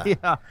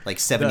 Yeah. Like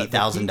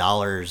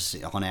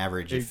 $70,000 on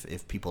average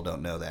if people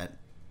don't know that.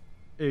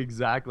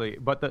 Exactly.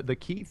 But the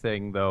key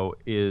thing, though,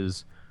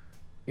 is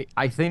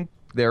I think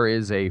there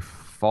is a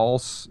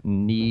false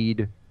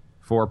need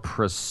for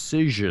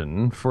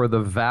precision for the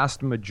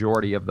vast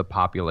majority of the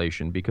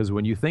population, because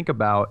when you think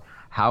about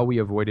how we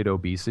avoided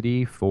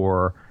obesity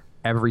for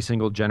every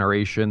single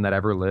generation that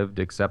ever lived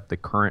except the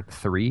current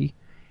 3,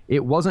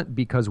 it wasn't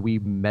because we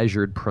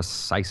measured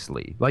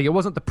precisely. Like, it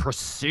wasn't the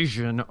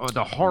precision or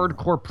the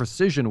hardcore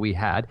precision we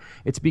had.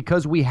 It's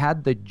because we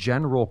had the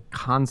general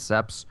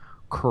concepts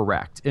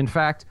correct. In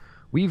fact,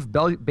 we've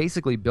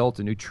basically built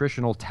a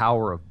nutritional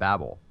Tower of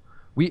Babel.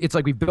 It's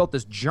like we've built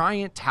this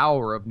giant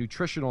tower of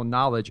nutritional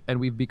knowledge, and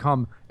we've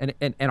become,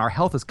 and our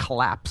health has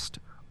collapsed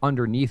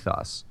underneath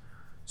us.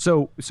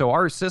 So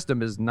our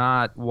system is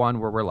not one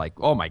where we're like,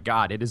 oh my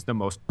God, it is the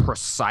most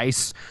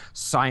precise,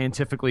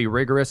 scientifically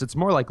rigorous. It's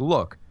more like,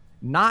 look,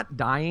 not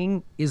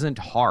dying isn't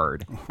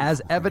hard,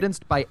 as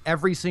evidenced by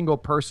every single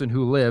person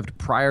who lived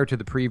prior to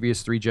the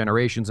previous 3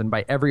 generations and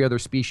by every other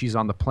species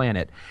on the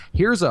planet.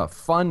 Here's a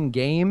fun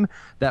game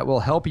that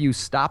will help you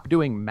stop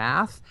doing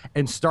math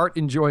and start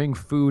enjoying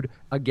food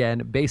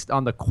again based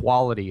on the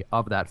quality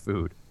of that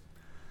food.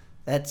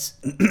 That's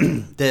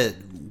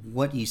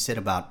what you said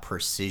about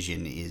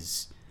precision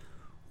is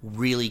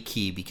really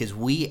key, because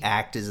we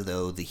act as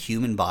though the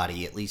human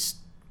body, at least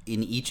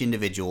in each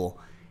individual,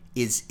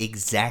 is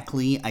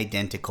exactly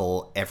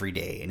identical every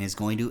day and is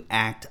going to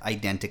act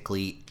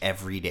identically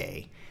every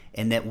day,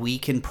 and that we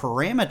can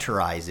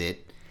parameterize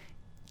it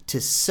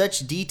to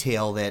such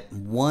detail that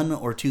 1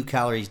 or 2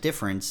 calories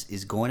difference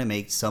is going to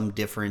make some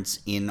difference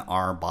in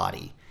our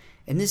body.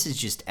 And this is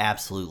just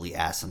absolutely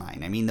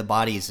asinine. I mean, the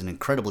body is an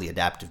incredibly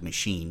adaptive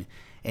machine,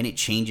 and it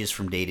changes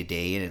from day to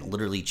day, and it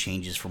literally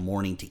changes from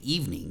morning to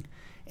evening.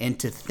 And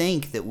to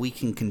think that we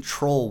can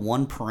control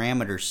one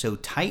parameter so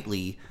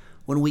tightly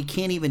when we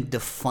can't even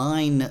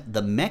define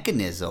the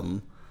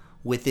mechanism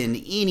within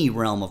any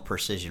realm of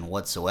precision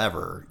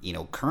whatsoever,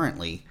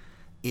 currently,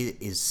 it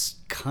is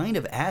kind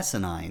of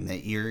asinine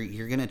that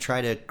you're going to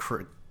try to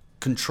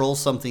control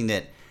something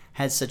that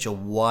has such a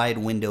wide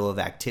window of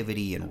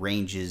activity and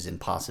ranges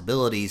and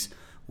possibilities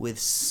with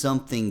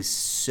something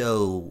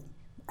so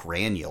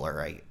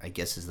granular, I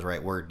guess is the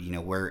right word,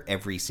 where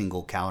every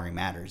single calorie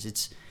matters.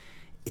 It's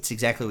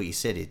exactly what you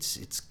said.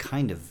 It's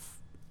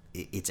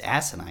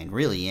asinine,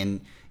 really.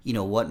 And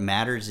what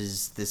matters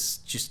is this,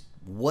 just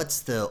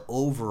what's the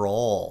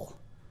overall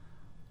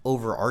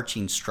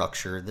overarching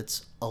structure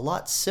that's a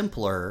lot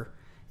simpler,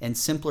 and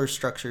simpler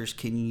structures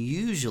can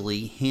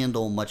usually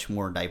handle much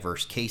more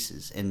diverse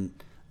cases.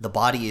 And the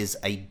body is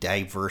a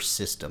diverse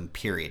system,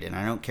 period. And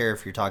I don't care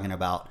if you're talking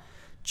about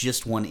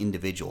just one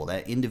individual.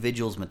 That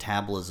individual's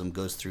metabolism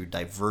goes through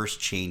diverse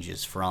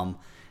changes from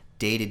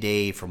day to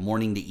day, from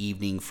morning to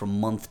evening, from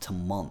month to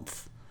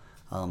month.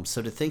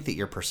 So to think that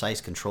your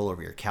precise control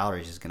over your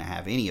calories is going to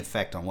have any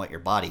effect on what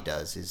your body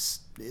does is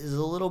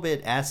a little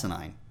bit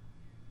asinine.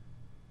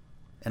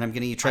 And I'm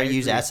going to try to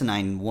use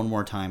asinine one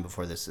more time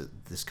before this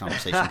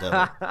conversation's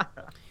over.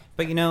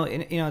 But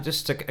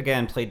just to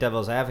again play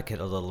devil's advocate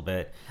a little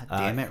bit.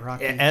 Damn it,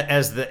 Rocky!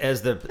 As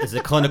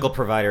the clinical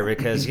provider,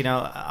 because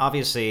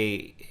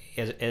obviously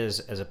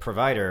as a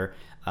provider,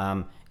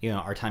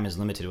 our time is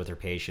limited with our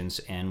patients,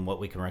 and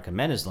what we can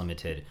recommend is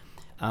limited.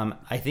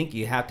 I think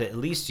you have to at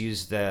least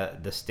use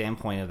the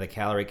standpoint of the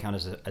calorie count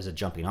as a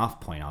jumping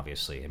off point,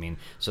 obviously. I mean,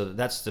 so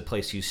that's the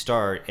place you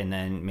start, and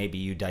then maybe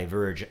you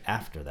diverge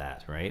after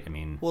that, right? I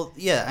mean... Well,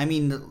 yeah, I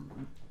mean,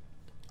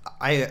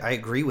 I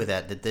agree with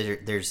that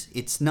there's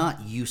it's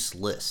not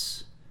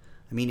useless.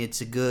 I mean, it's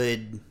a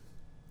good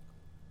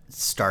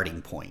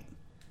starting point.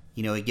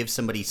 It gives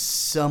somebody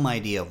some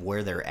idea of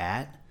where they're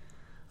at.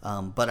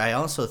 But I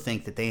also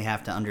think that they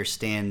have to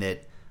understand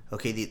that,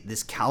 okay,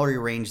 this calorie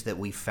range that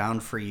we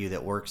found for you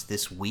that works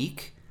this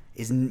week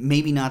is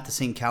maybe not the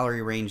same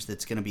calorie range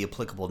that's going to be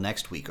applicable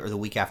next week or the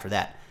week after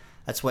that.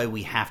 That's why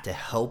we have to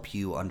help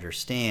you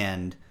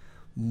understand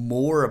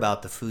more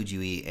about the food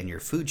you eat and your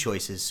food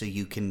choices, so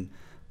you can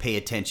pay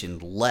attention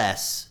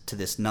less to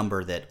this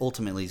number that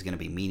ultimately is going to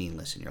be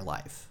meaningless in your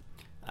life.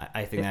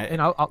 I think that...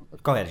 And I'll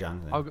go ahead,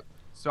 John.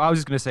 So I was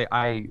just going to say,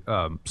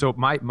 so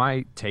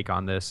my take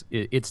on this,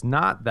 it's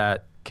not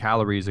that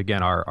calories,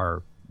 again,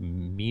 are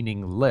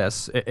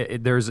meaningless.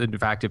 There's, in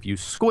fact, if you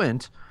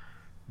squint,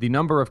 the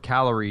number of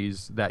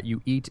calories that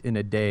you eat in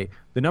a day,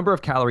 the number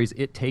of calories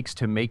it takes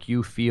to make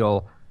you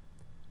feel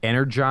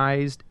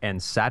energized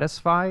and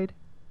satisfied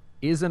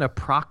is an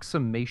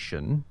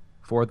approximation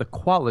for the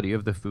quality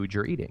of the food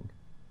you're eating.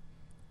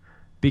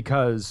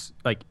 Because,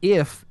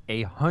 if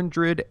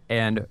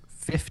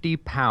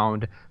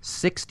 150-pound,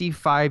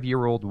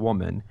 65-year-old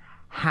woman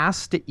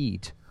has to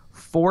eat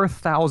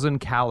 4,000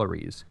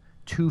 calories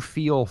to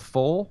feel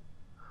full,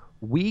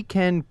 we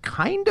can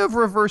kind of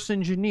reverse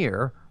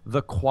engineer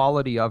the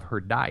quality of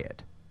her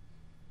diet,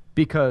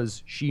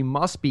 because she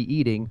must be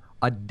eating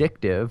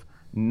addictive,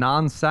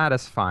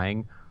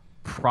 non-satisfying,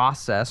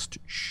 processed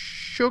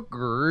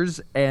sugars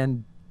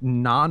and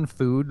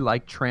non-food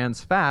like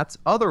trans fats.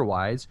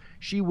 Otherwise,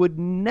 she would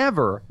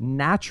never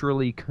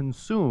naturally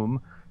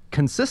consume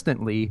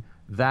consistently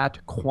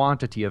that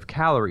quantity of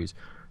calories.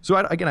 So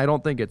I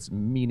don't think it's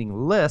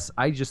meaningless.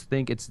 I just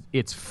think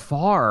it's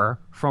far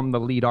from the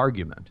lead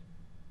argument.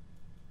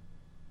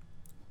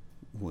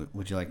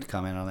 Would you like to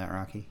comment on that,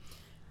 Rocky?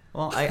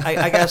 Well,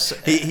 I guess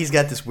he's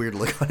got this weird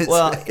look on his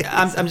face.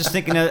 I'm just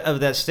thinking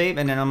of that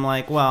statement, and I'm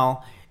like,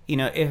 well,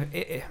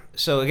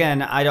 so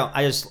again, I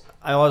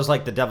always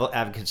like the devil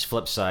advocate's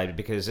flip side,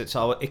 because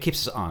it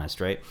keeps us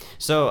honest, right?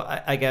 So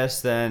I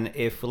guess then,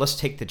 let's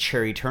take the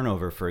cherry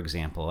turnover, for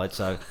example. It's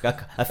a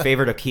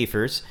favorite of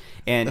Kiefer's,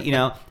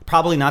 and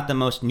probably not the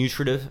most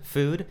nutritive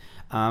food,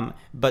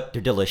 but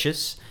they're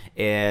delicious.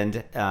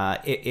 And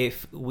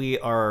if we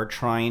are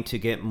trying to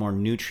get more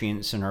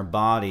nutrients in our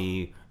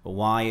body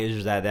why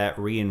is that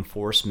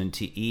reinforcement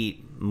to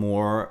eat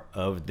more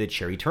of the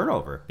cherry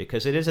turnover?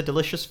 Because it is a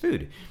delicious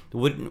food.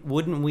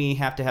 Wouldn't we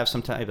have to have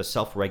some type of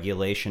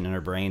self-regulation in our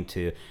brain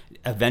to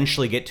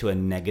eventually get to a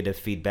negative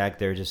feedback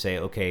there to say,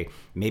 okay,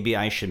 maybe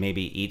I should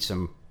eat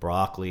some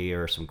broccoli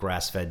or some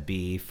grass-fed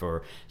beef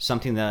or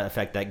something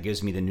that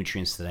gives me the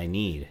nutrients that I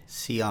need?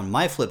 See, on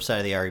my flip side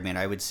of the argument,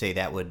 I would say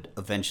that would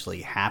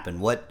eventually happen.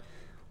 What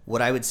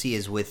I would see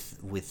is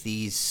with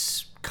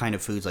these kind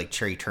of foods like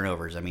cherry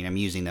turnovers, I mean, I'm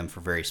using them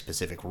for very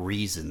specific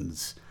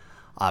reasons,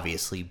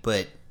 obviously,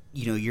 but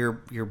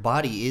your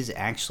body is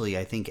actually,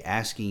 I think,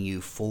 asking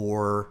you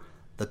for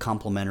the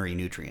complementary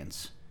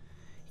nutrients.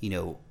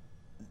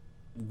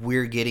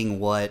 We're getting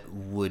what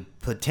would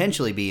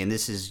potentially be, and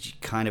this is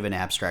kind of an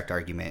abstract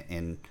argument,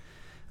 and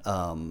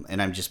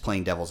I'm just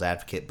playing devil's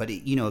advocate, but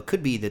it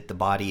could be that the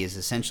body is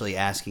essentially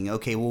asking,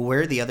 okay, well,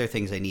 where are the other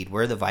things I need?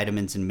 Where are the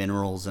vitamins and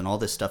minerals and all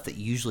this stuff that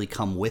usually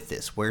come with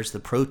this? Where's the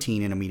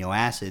protein and amino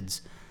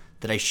acids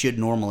that I should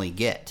normally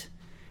get?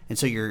 And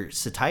so your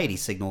satiety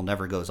signal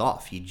never goes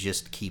off. You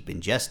just keep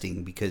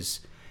ingesting because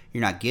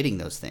you're not getting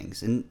those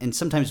things. And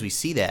sometimes we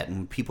see that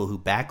in people who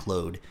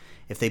backload.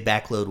 If they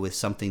backload with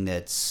something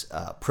that's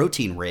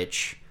protein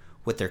rich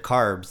with their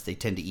carbs, they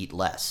tend to eat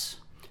less.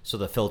 So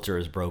the filter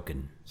is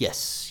broken.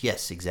 Yes,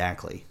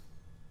 exactly.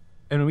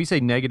 And when we say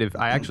negative,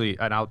 I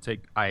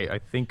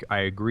think I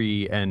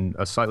agree, and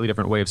a slightly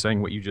different way of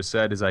saying what you just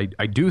said is I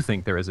do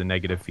think there is a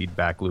negative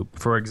feedback loop.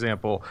 For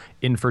example,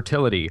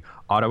 infertility,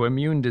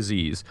 autoimmune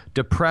disease,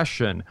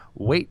 depression,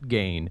 weight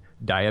gain,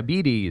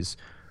 diabetes,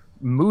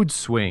 mood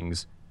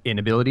swings,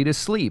 inability to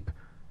sleep.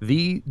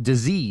 The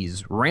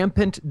disease,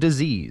 rampant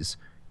disease,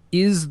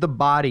 is the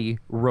body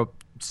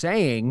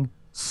saying,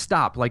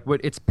 stop. Like,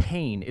 it's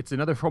pain. It's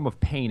another form of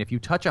pain. If you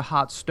touch a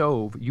hot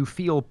stove, you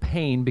feel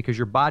pain because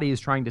your body is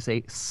trying to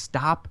say,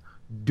 stop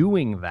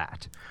doing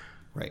that.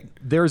 Right.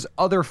 There's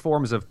other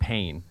forms of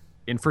pain.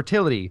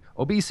 Infertility,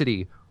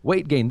 obesity,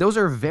 weight gain. Those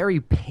are very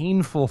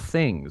painful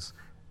things.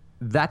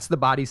 That's the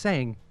body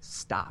saying,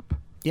 stop.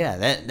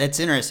 Yeah, that's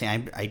interesting.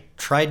 I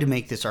tried to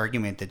make this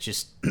argument that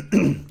just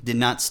did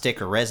not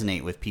stick or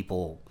resonate with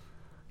people,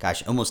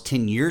 almost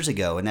 10 years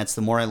ago. And that's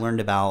the more I learned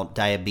about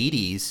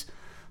diabetes,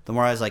 the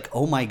more I was like,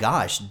 oh my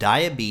gosh,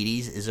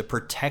 diabetes is a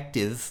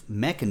protective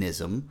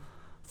mechanism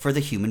for the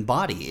human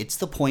body. It's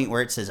the point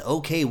where it says,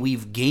 okay,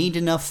 we've gained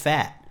enough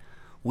fat.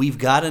 We've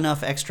got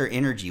enough extra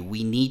energy.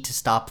 We need to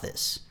stop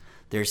this.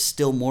 There's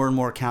still more and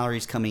more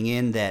calories coming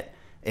in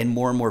and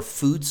more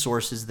food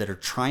sources that are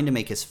trying to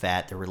make us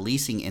fat. They're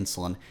releasing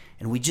insulin,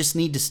 and we just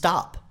need to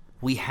stop.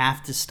 We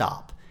have to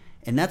stop.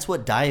 And that's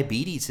what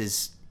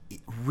diabetes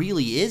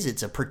really is.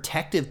 It's a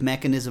protective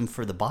mechanism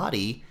for the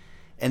body.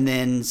 And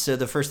then, so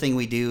the first thing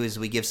we do is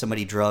we give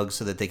somebody drugs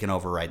so that they can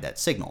override that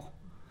signal.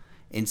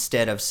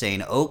 Instead of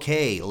saying,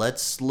 okay,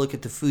 let's look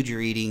at the food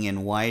you're eating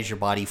and why is your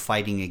body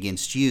fighting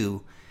against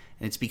you?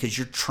 And it's because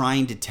you're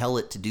trying to tell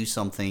it to do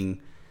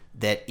something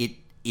that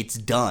it's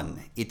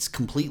done. It's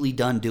completely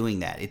done doing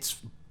that. Its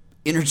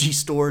energy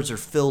stores are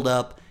filled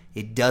up.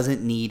 It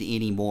doesn't need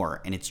any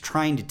more. And it's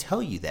trying to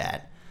tell you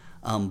that.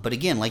 But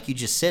again, like you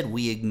just said,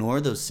 we ignore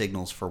those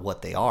signals for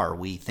what they are.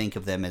 We think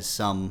of them as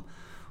some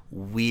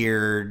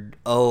weird,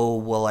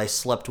 I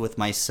slept with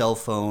my cell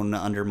phone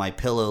under my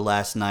pillow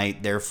last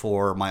night,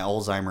 therefore my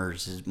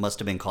Alzheimer's must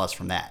have been caused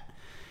from that.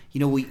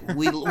 We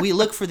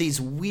look for these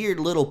weird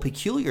little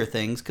peculiar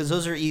things because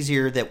those are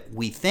easier that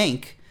we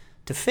think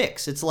to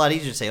fix. It's a lot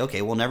easier to say,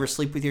 okay, well, never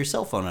sleep with your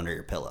cell phone under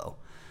your pillow,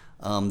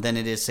 than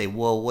it is to say,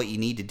 well, what you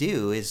need to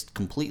do is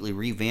completely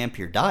revamp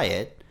your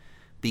diet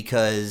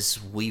because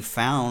we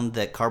found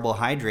that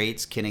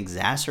carbohydrates can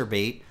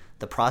exacerbate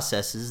the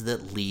processes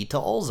that lead to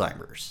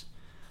Alzheimer's.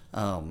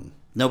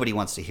 Nobody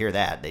wants to hear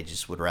that. They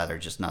just would rather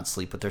just not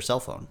sleep with their cell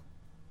phone.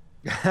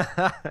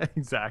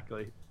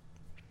 Exactly.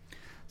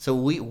 So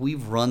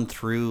we've run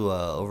through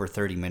over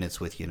 30 minutes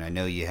with you, and I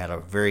know you had a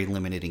very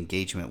limited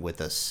engagement with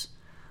us.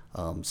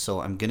 So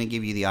I'm going to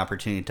give you the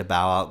opportunity to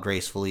bow out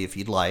gracefully if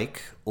you'd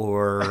like,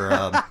 or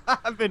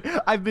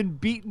I've been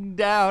beaten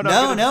down.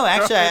 No,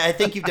 actually, I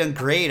think you've done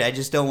great. I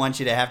just don't want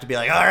you to have to be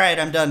like, all right,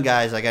 I'm done,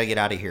 guys. I got to get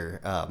out of here.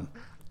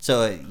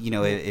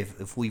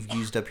 If we've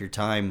used up your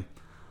time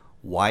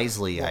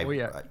wisely,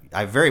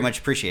 I very much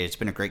appreciate it. It's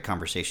been a great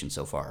conversation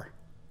so far.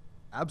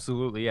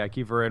 Absolutely. Yeah,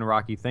 Kiefer and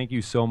Rocky, thank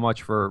you so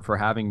much for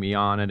having me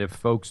on. And if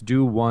folks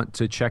do want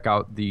to check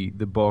out the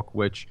book,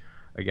 which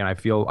again, I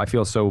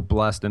feel so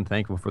blessed and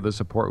thankful for the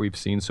support we've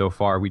seen so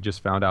far. We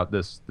just found out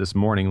this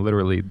morning,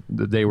 literally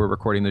the day we're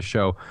recording this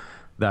show,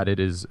 that it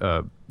is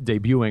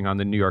debuting on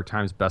the New York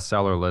Times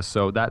bestseller list.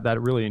 So that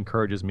really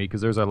encourages me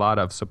because there's a lot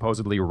of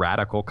supposedly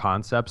radical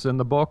concepts in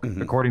the book,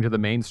 according to the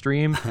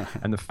mainstream.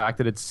 And the fact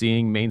that it's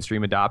seeing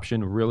mainstream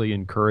adoption really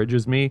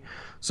encourages me.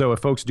 So if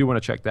folks do want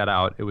to check that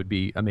out, it would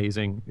be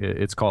amazing.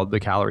 It's called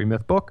The Calorie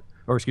Myth Book,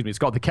 it's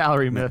called The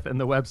Calorie Myth,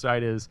 and the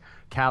website is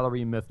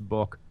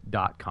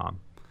caloriemythbook.com.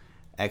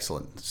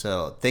 Excellent.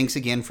 So thanks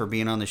again for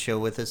being on the show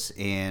with us,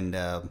 and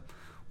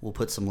we'll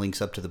put some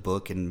links up to the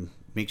book and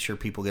make sure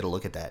people get a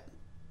look at that.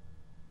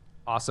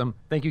 Awesome.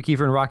 Thank you,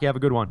 Kiefer and Rocky. Have a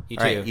good one. You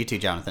All too. right, you too,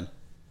 Jonathan.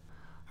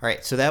 All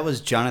right, so that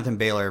was Jonathan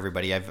Bailor,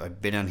 everybody.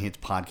 I've been on his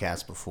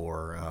podcast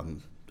before.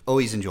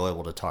 Always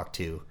enjoyable to talk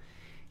to.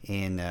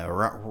 And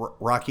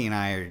Rocky and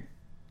I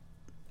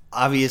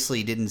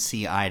obviously didn't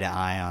see eye to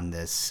eye on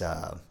this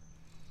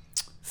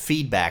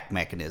feedback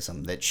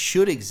mechanism that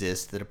should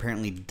exist that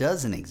apparently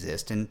doesn't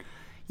exist. And,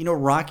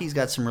 Rocky's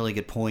got some really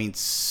good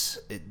points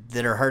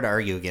that are hard to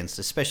argue against,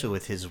 especially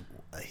with his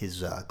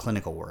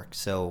clinical work.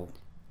 So...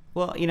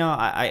 Well,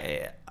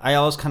 I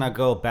always kind of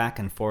go back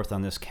and forth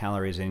on this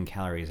calories in,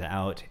 calories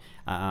out.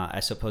 I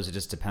suppose it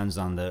just depends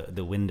on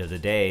the wind of the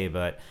day,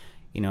 but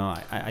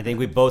I think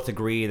we both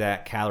agree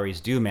that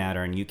calories do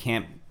matter, and you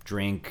can't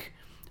drink.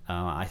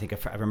 I think I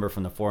remember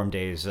from the forum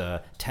days,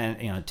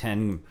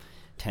 10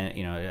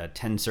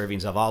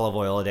 servings of olive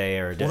oil a day,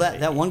 or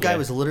that one guy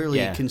was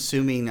literally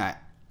consuming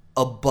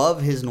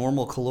above his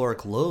normal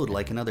caloric load,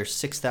 like another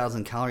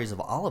 6,000 calories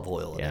of olive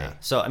oil a day.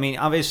 So, I mean,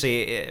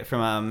 obviously, from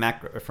a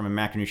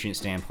macronutrient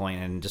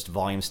standpoint and just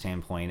volume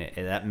standpoint,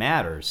 that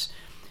matters.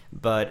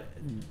 But,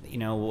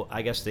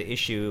 I guess the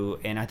issue,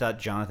 and I thought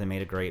Jonathan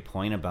made a great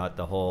point about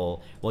the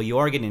whole, well, you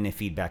are getting a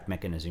feedback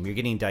mechanism. You're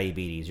getting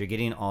diabetes. You're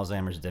getting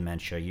Alzheimer's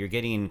dementia. You're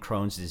getting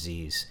Crohn's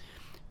disease.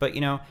 But,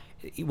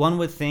 one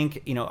would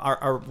think,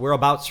 we're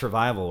about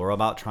survival. We're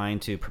about trying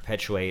to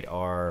perpetuate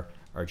our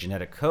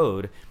genetic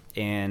code.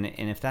 And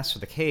if that's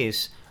the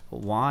case,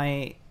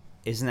 why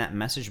isn't that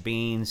message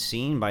being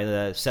seen by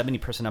the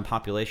 70% of the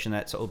population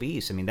that's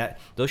obese? I mean,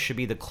 those should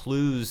be the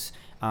clues,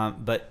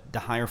 but the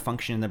higher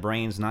function in the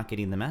brain's not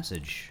getting the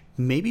message.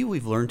 Maybe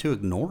we've learned to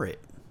ignore it.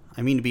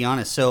 I mean, to be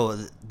honest, so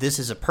this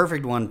is a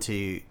perfect one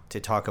to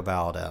talk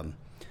about,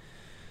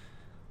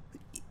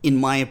 in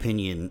my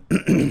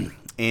opinion,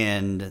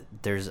 and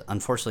there's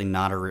unfortunately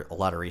not a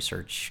lot of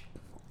research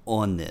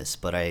on this,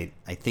 but I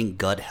think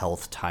gut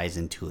health ties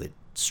into it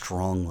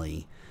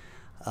strongly.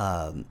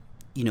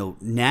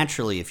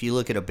 Naturally, if you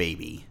look at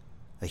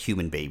a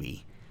human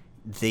baby,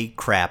 they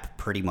crap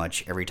pretty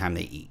much every time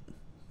they eat.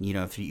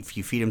 If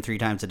you feed them 3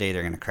 times a day,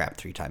 they're going to crap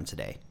 3 times a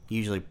day.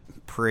 Usually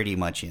pretty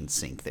much in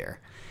sync there.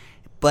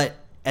 But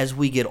as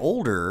we get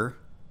older,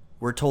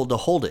 we're told to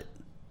hold it.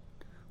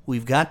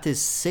 We've got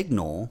this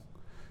signal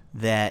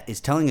that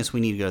is telling us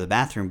we need to go to the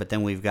bathroom, but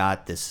then we've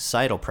got this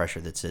societal pressure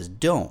that says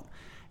don't.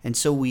 And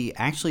so we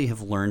actually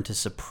have learned to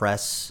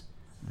suppress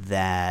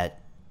that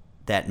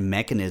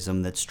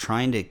mechanism that's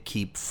trying to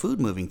keep food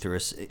moving through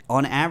us.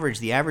 On average,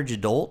 the average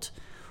adult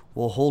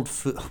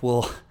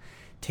will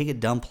take a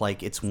dump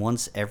like it's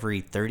once every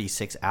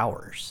 36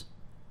 hours.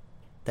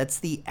 That's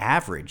the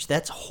average.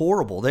 That's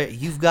horrible.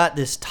 You've got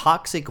this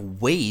toxic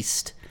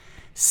waste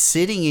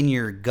sitting in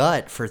your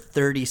gut for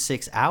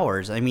 36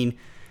 hours. I mean,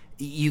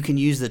 you can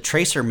use the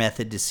tracer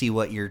method to see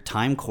what your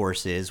time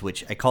course is,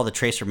 which I call the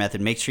tracer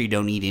method. Make sure you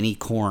don't eat any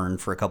corn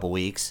for a couple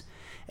weeks,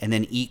 and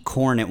then eat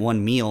corn at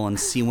one meal and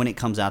see when it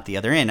comes out the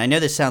other end. I know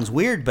this sounds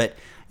weird, but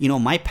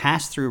my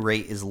pass-through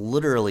rate is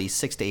literally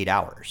 6 to 8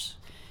 hours.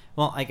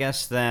 Well, I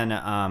guess then,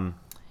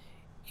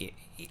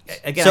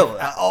 again. So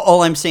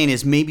all I'm saying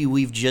is maybe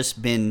we've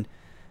just been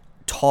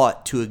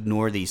taught to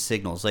ignore these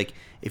signals. Like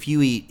if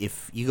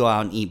you go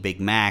out and eat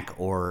Big Mac,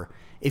 or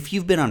if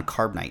you've been on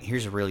carb night,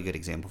 here's a really good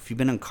example. If you've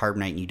been on carb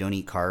night and you don't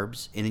eat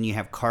carbs, and then you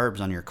have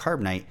carbs on your carb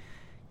night,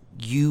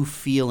 you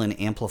feel an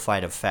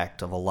amplified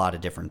effect of a lot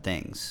of different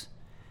things.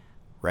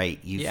 Right?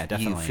 You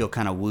feel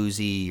kind of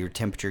woozy, your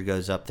temperature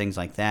goes up, things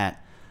like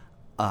that.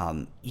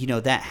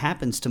 That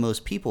happens to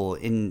most people.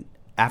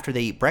 After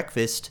they eat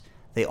breakfast,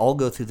 they all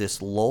go through this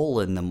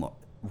lull in them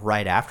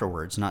right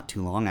afterwards, not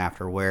too long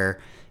after, where,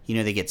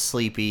 they get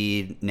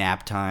sleepy,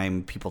 nap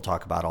time. People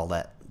talk about all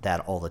that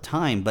all the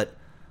time, but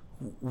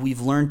we've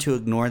learned to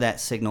ignore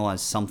that signal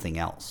as something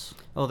else.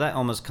 Well, that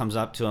almost comes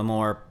up to a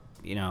more,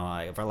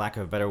 for lack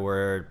of a better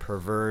word,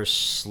 perverse,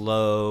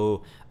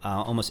 slow,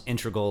 almost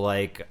integral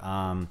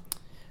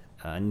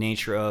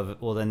nature of,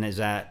 well, then is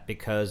that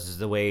because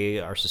the way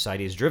our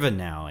society is driven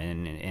now,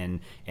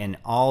 and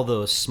all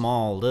those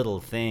small little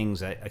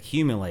things that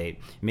accumulate?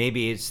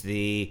 Maybe it's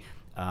the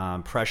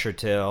pressure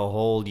to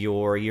hold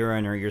your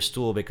urine or your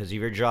stool because of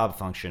your job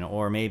function,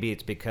 or maybe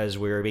it's because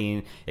we're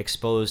being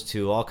exposed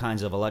to all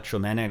kinds of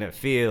electromagnetic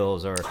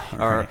fields, or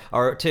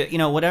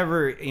to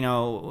whatever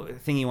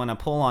thing you want to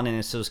pull on, and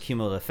it's those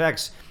cumulative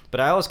effects. But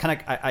I always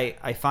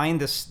I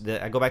find this,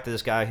 I go back to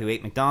this guy who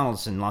ate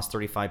McDonald's and lost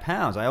 35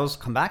 pounds. I always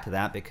come back to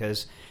that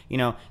because,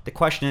 the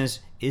question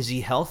is he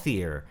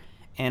healthier?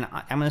 And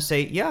I'm going to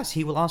say, yes,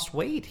 he lost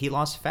weight. He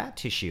lost fat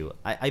tissue.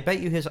 I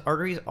bet you his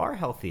arteries are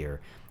healthier.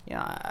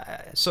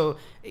 Yeah. So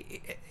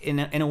in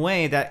a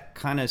way that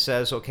kind of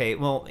says, okay,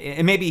 well,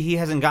 and maybe he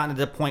hasn't gotten to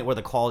the point where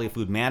the quality of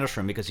food matters for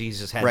him because he's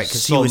just had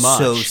so much. He was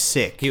so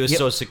sick. He was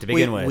so sick to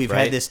begin with. We've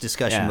had this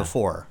discussion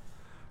before,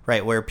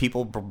 right, where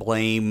people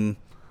blame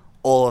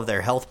all of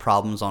their health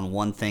problems on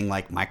one thing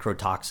like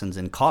microtoxins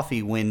in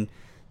coffee, when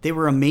they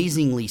were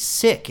amazingly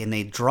sick and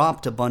they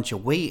dropped a bunch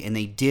of weight and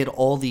they did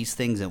all these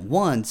things at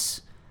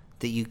once,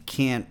 that you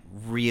can't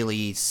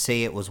really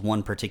say it was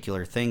one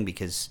particular thing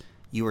because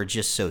you were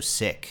just so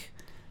sick.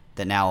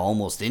 that now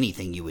almost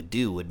anything you would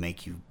do would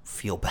make you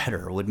feel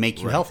better, would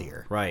make you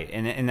healthier. Right,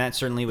 and that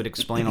certainly would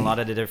explain a lot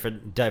of the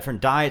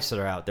different diets that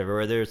are out there,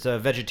 whether it's a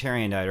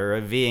vegetarian diet or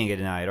a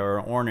vegan diet or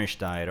an Ornish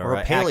diet or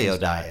a paleo Atkins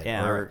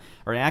diet.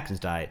 Or an Atkins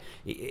diet.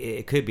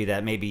 It could be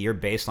that maybe your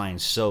baseline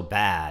is so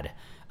bad,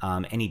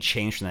 any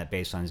change from that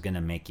baseline is going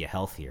to make you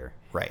healthier.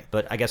 Right.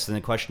 But I guess then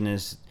the question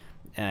is,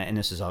 and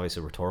this is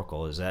obviously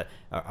rhetorical, is that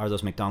are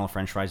those McDonald's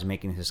French fries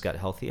making his gut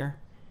healthier?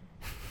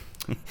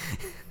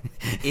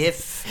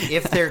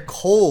 If they're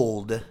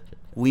cold,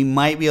 we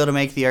might be able to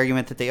make the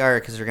argument that they are,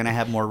 because they're going to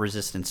have more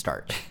resistant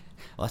starch.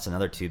 Well, that's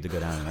another tube to go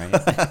down,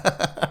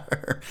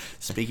 right?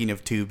 Speaking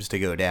of tubes to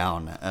go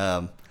down,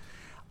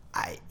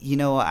 I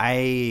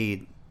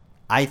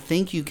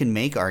think you can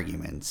make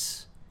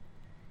arguments,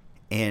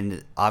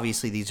 and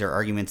obviously these are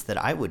arguments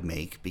that I would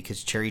make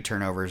because cherry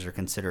turnovers are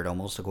considered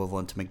almost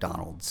equivalent to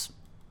McDonald's.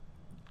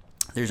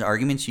 There's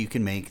arguments you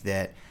can make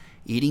that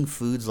eating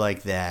foods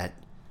like that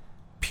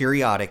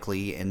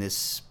periodically, and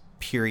this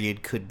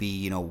period could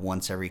be,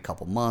 once every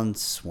couple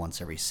months,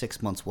 once every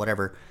 6 months,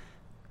 whatever,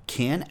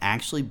 can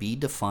actually be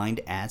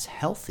defined as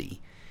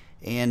healthy.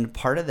 And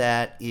part of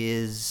that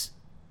is,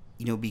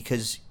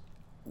 because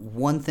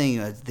one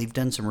thing, they've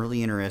done some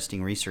really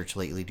interesting research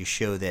lately to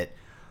show that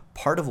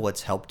part of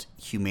what's helped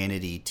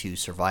humanity to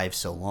survive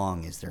so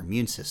long is their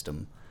immune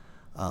system.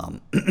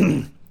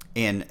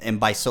 And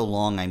by so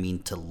long, I mean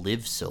to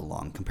live so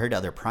long. Compared to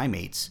other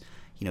primates,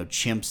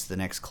 chimps, the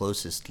next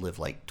closest, live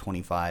like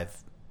 25,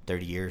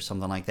 30 years,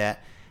 something like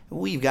that.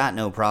 We've got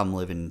no problem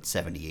living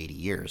 70, 80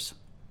 years.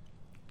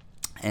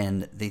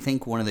 And they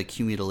think one of the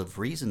cumulative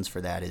reasons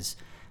for that is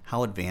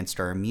how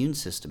advanced our immune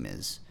system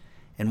is.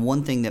 And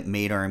one thing that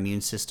made our immune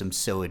system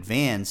so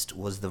advanced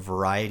was the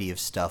variety of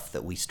stuff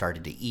that we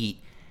started to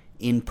eat,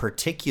 in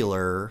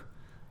particular,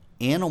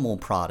 animal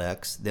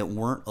products that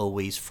weren't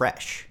always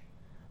fresh.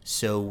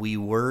 So we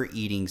were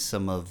eating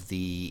some of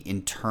the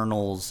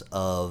internals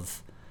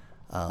of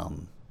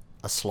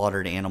a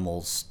slaughtered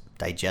animal's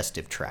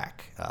digestive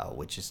tract,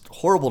 which is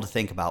horrible to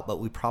think about, but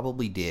we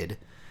probably did.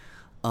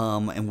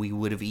 And we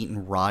would have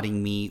eaten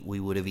rotting meat, we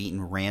would have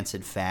eaten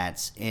rancid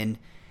fats, and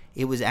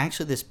it was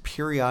actually this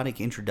periodic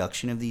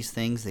introduction of these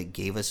things that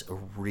gave us a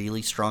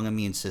really strong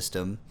immune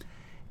system,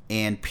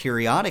 and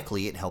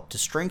periodically it helped to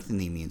strengthen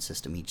the immune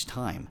system each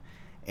time.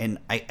 And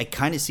I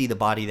kind of see the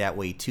body that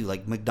way too.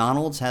 Like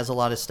McDonald's has a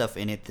lot of stuff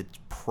in it that's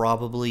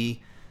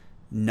probably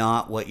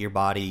not what your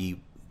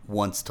body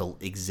wants to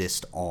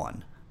exist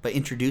on, but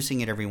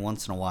introducing it every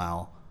once in a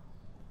while,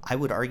 I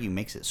would argue,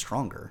 makes it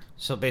stronger.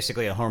 So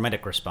basically a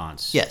hormetic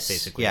response. Yes.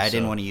 Basically. Yeah, I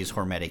didn't want to use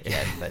hormetic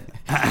yet, but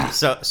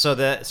so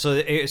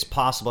it's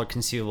possible or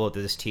conceivable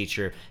that this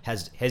teacher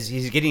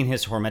he's getting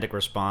his hormetic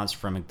response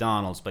from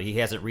McDonald's, but he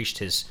hasn't reached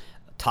his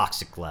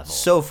toxic level.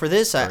 So for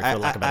this,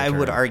 I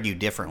would argue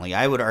differently.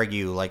 I would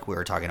argue, like we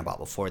were talking about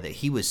before, that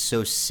he was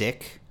so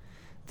sick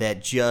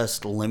that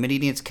just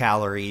limiting its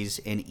calories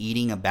and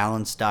eating a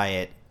balanced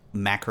diet,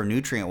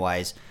 macronutrient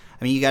wise,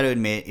 I mean, you got to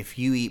admit, if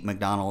you eat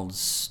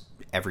McDonald's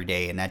every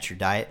day and that's your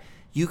diet,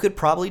 you could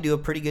probably do a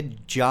pretty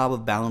good job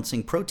of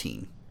balancing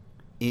protein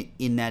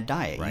in that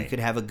diet. Right. You could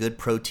have a good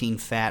protein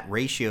fat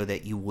ratio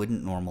that you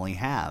wouldn't normally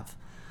have.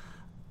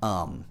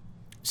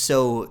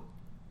 So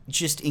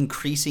just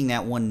increasing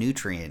that one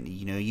nutrient,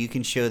 you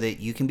can show that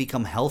you can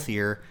become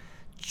healthier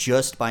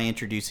just by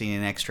introducing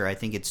an extra, I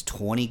think it's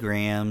 20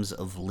 grams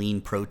of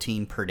lean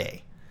protein per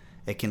day.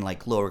 It can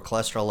lower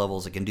cholesterol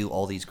levels. It can do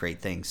all these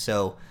great things.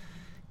 So,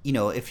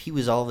 if he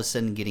was all of a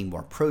sudden getting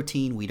more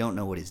protein, we don't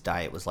know what his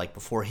diet was like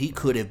before. He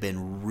could have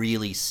been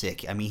really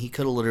sick. I mean, he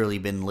could have literally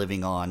been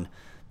living on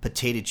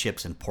potato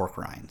chips and pork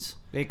rinds.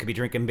 He could be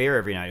drinking beer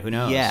every night. Who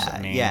knows? Yeah,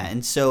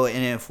 And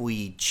if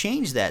we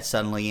change that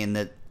suddenly, and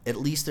that at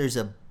least there's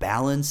a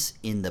balance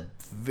in the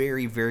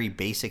very, very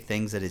basic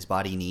things that his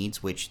body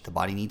needs, which the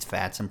body needs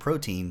fats and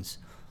proteins,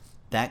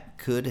 that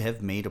could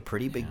have made a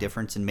pretty big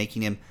difference in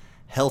making him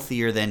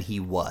healthier than he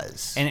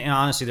was. And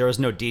honestly, there was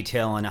no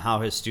detail on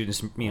how his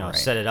students,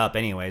 set it up.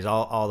 Anyways,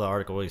 all the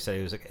article really said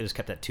it was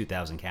kept at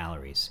 2,000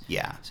 calories.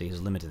 Yeah. So he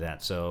was limited to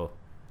that. So,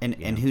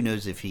 and who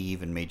knows if he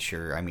even made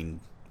sure. I mean,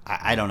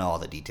 I don't know all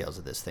the details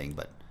of this thing,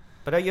 but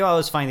you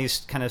always find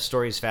these kind of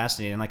stories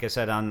fascinating. Like I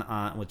said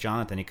on with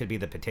Jonathan, he could be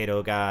the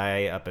potato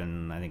guy up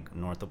in, I think,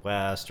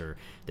 Northwest, or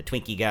the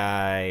Twinkie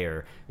guy,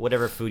 or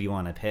whatever food you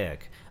want to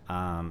pick.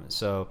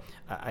 So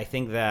I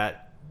think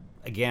that,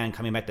 again,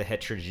 coming back to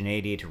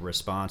heterogeneity to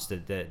response,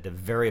 the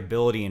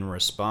variability in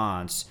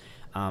response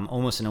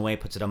almost in a way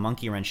puts it a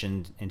monkey wrench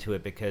into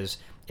it, because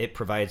it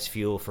provides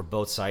fuel for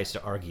both sides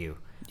to argue,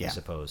 I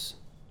suppose.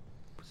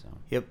 So.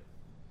 Yep.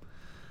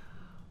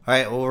 All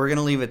right, well, we're going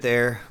to leave it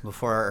there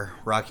before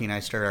Rocky and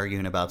I start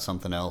arguing about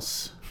something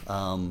else.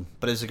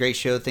 But it's a great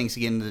show. Thanks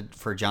again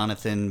for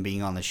Jonathan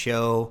being on the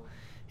show.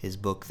 His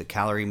book, The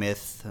Calorie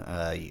Myth,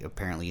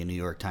 apparently a New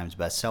York Times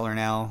bestseller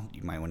now.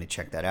 You might want to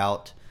check that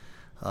out.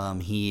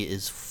 He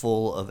is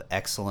full of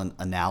excellent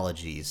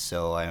analogies,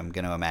 so I'm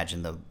going to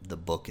imagine the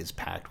book is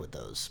packed with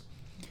those.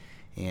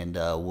 And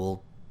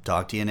we'll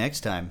talk to you next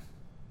time.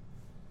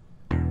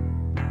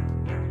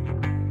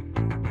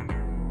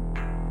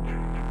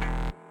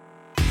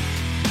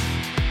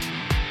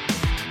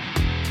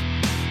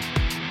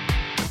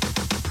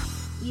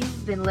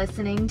 been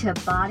listening to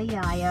Body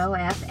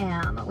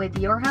BIOFM with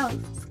your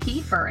hosts,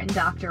 Kiefer and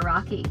Dr.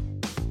 Rocky.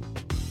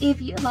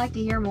 If you'd like to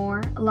hear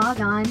more,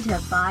 log on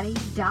to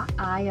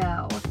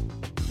body.io.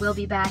 We'll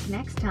be back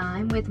next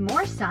time with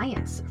more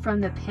science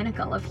from the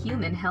pinnacle of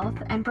human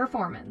health and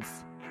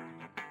performance.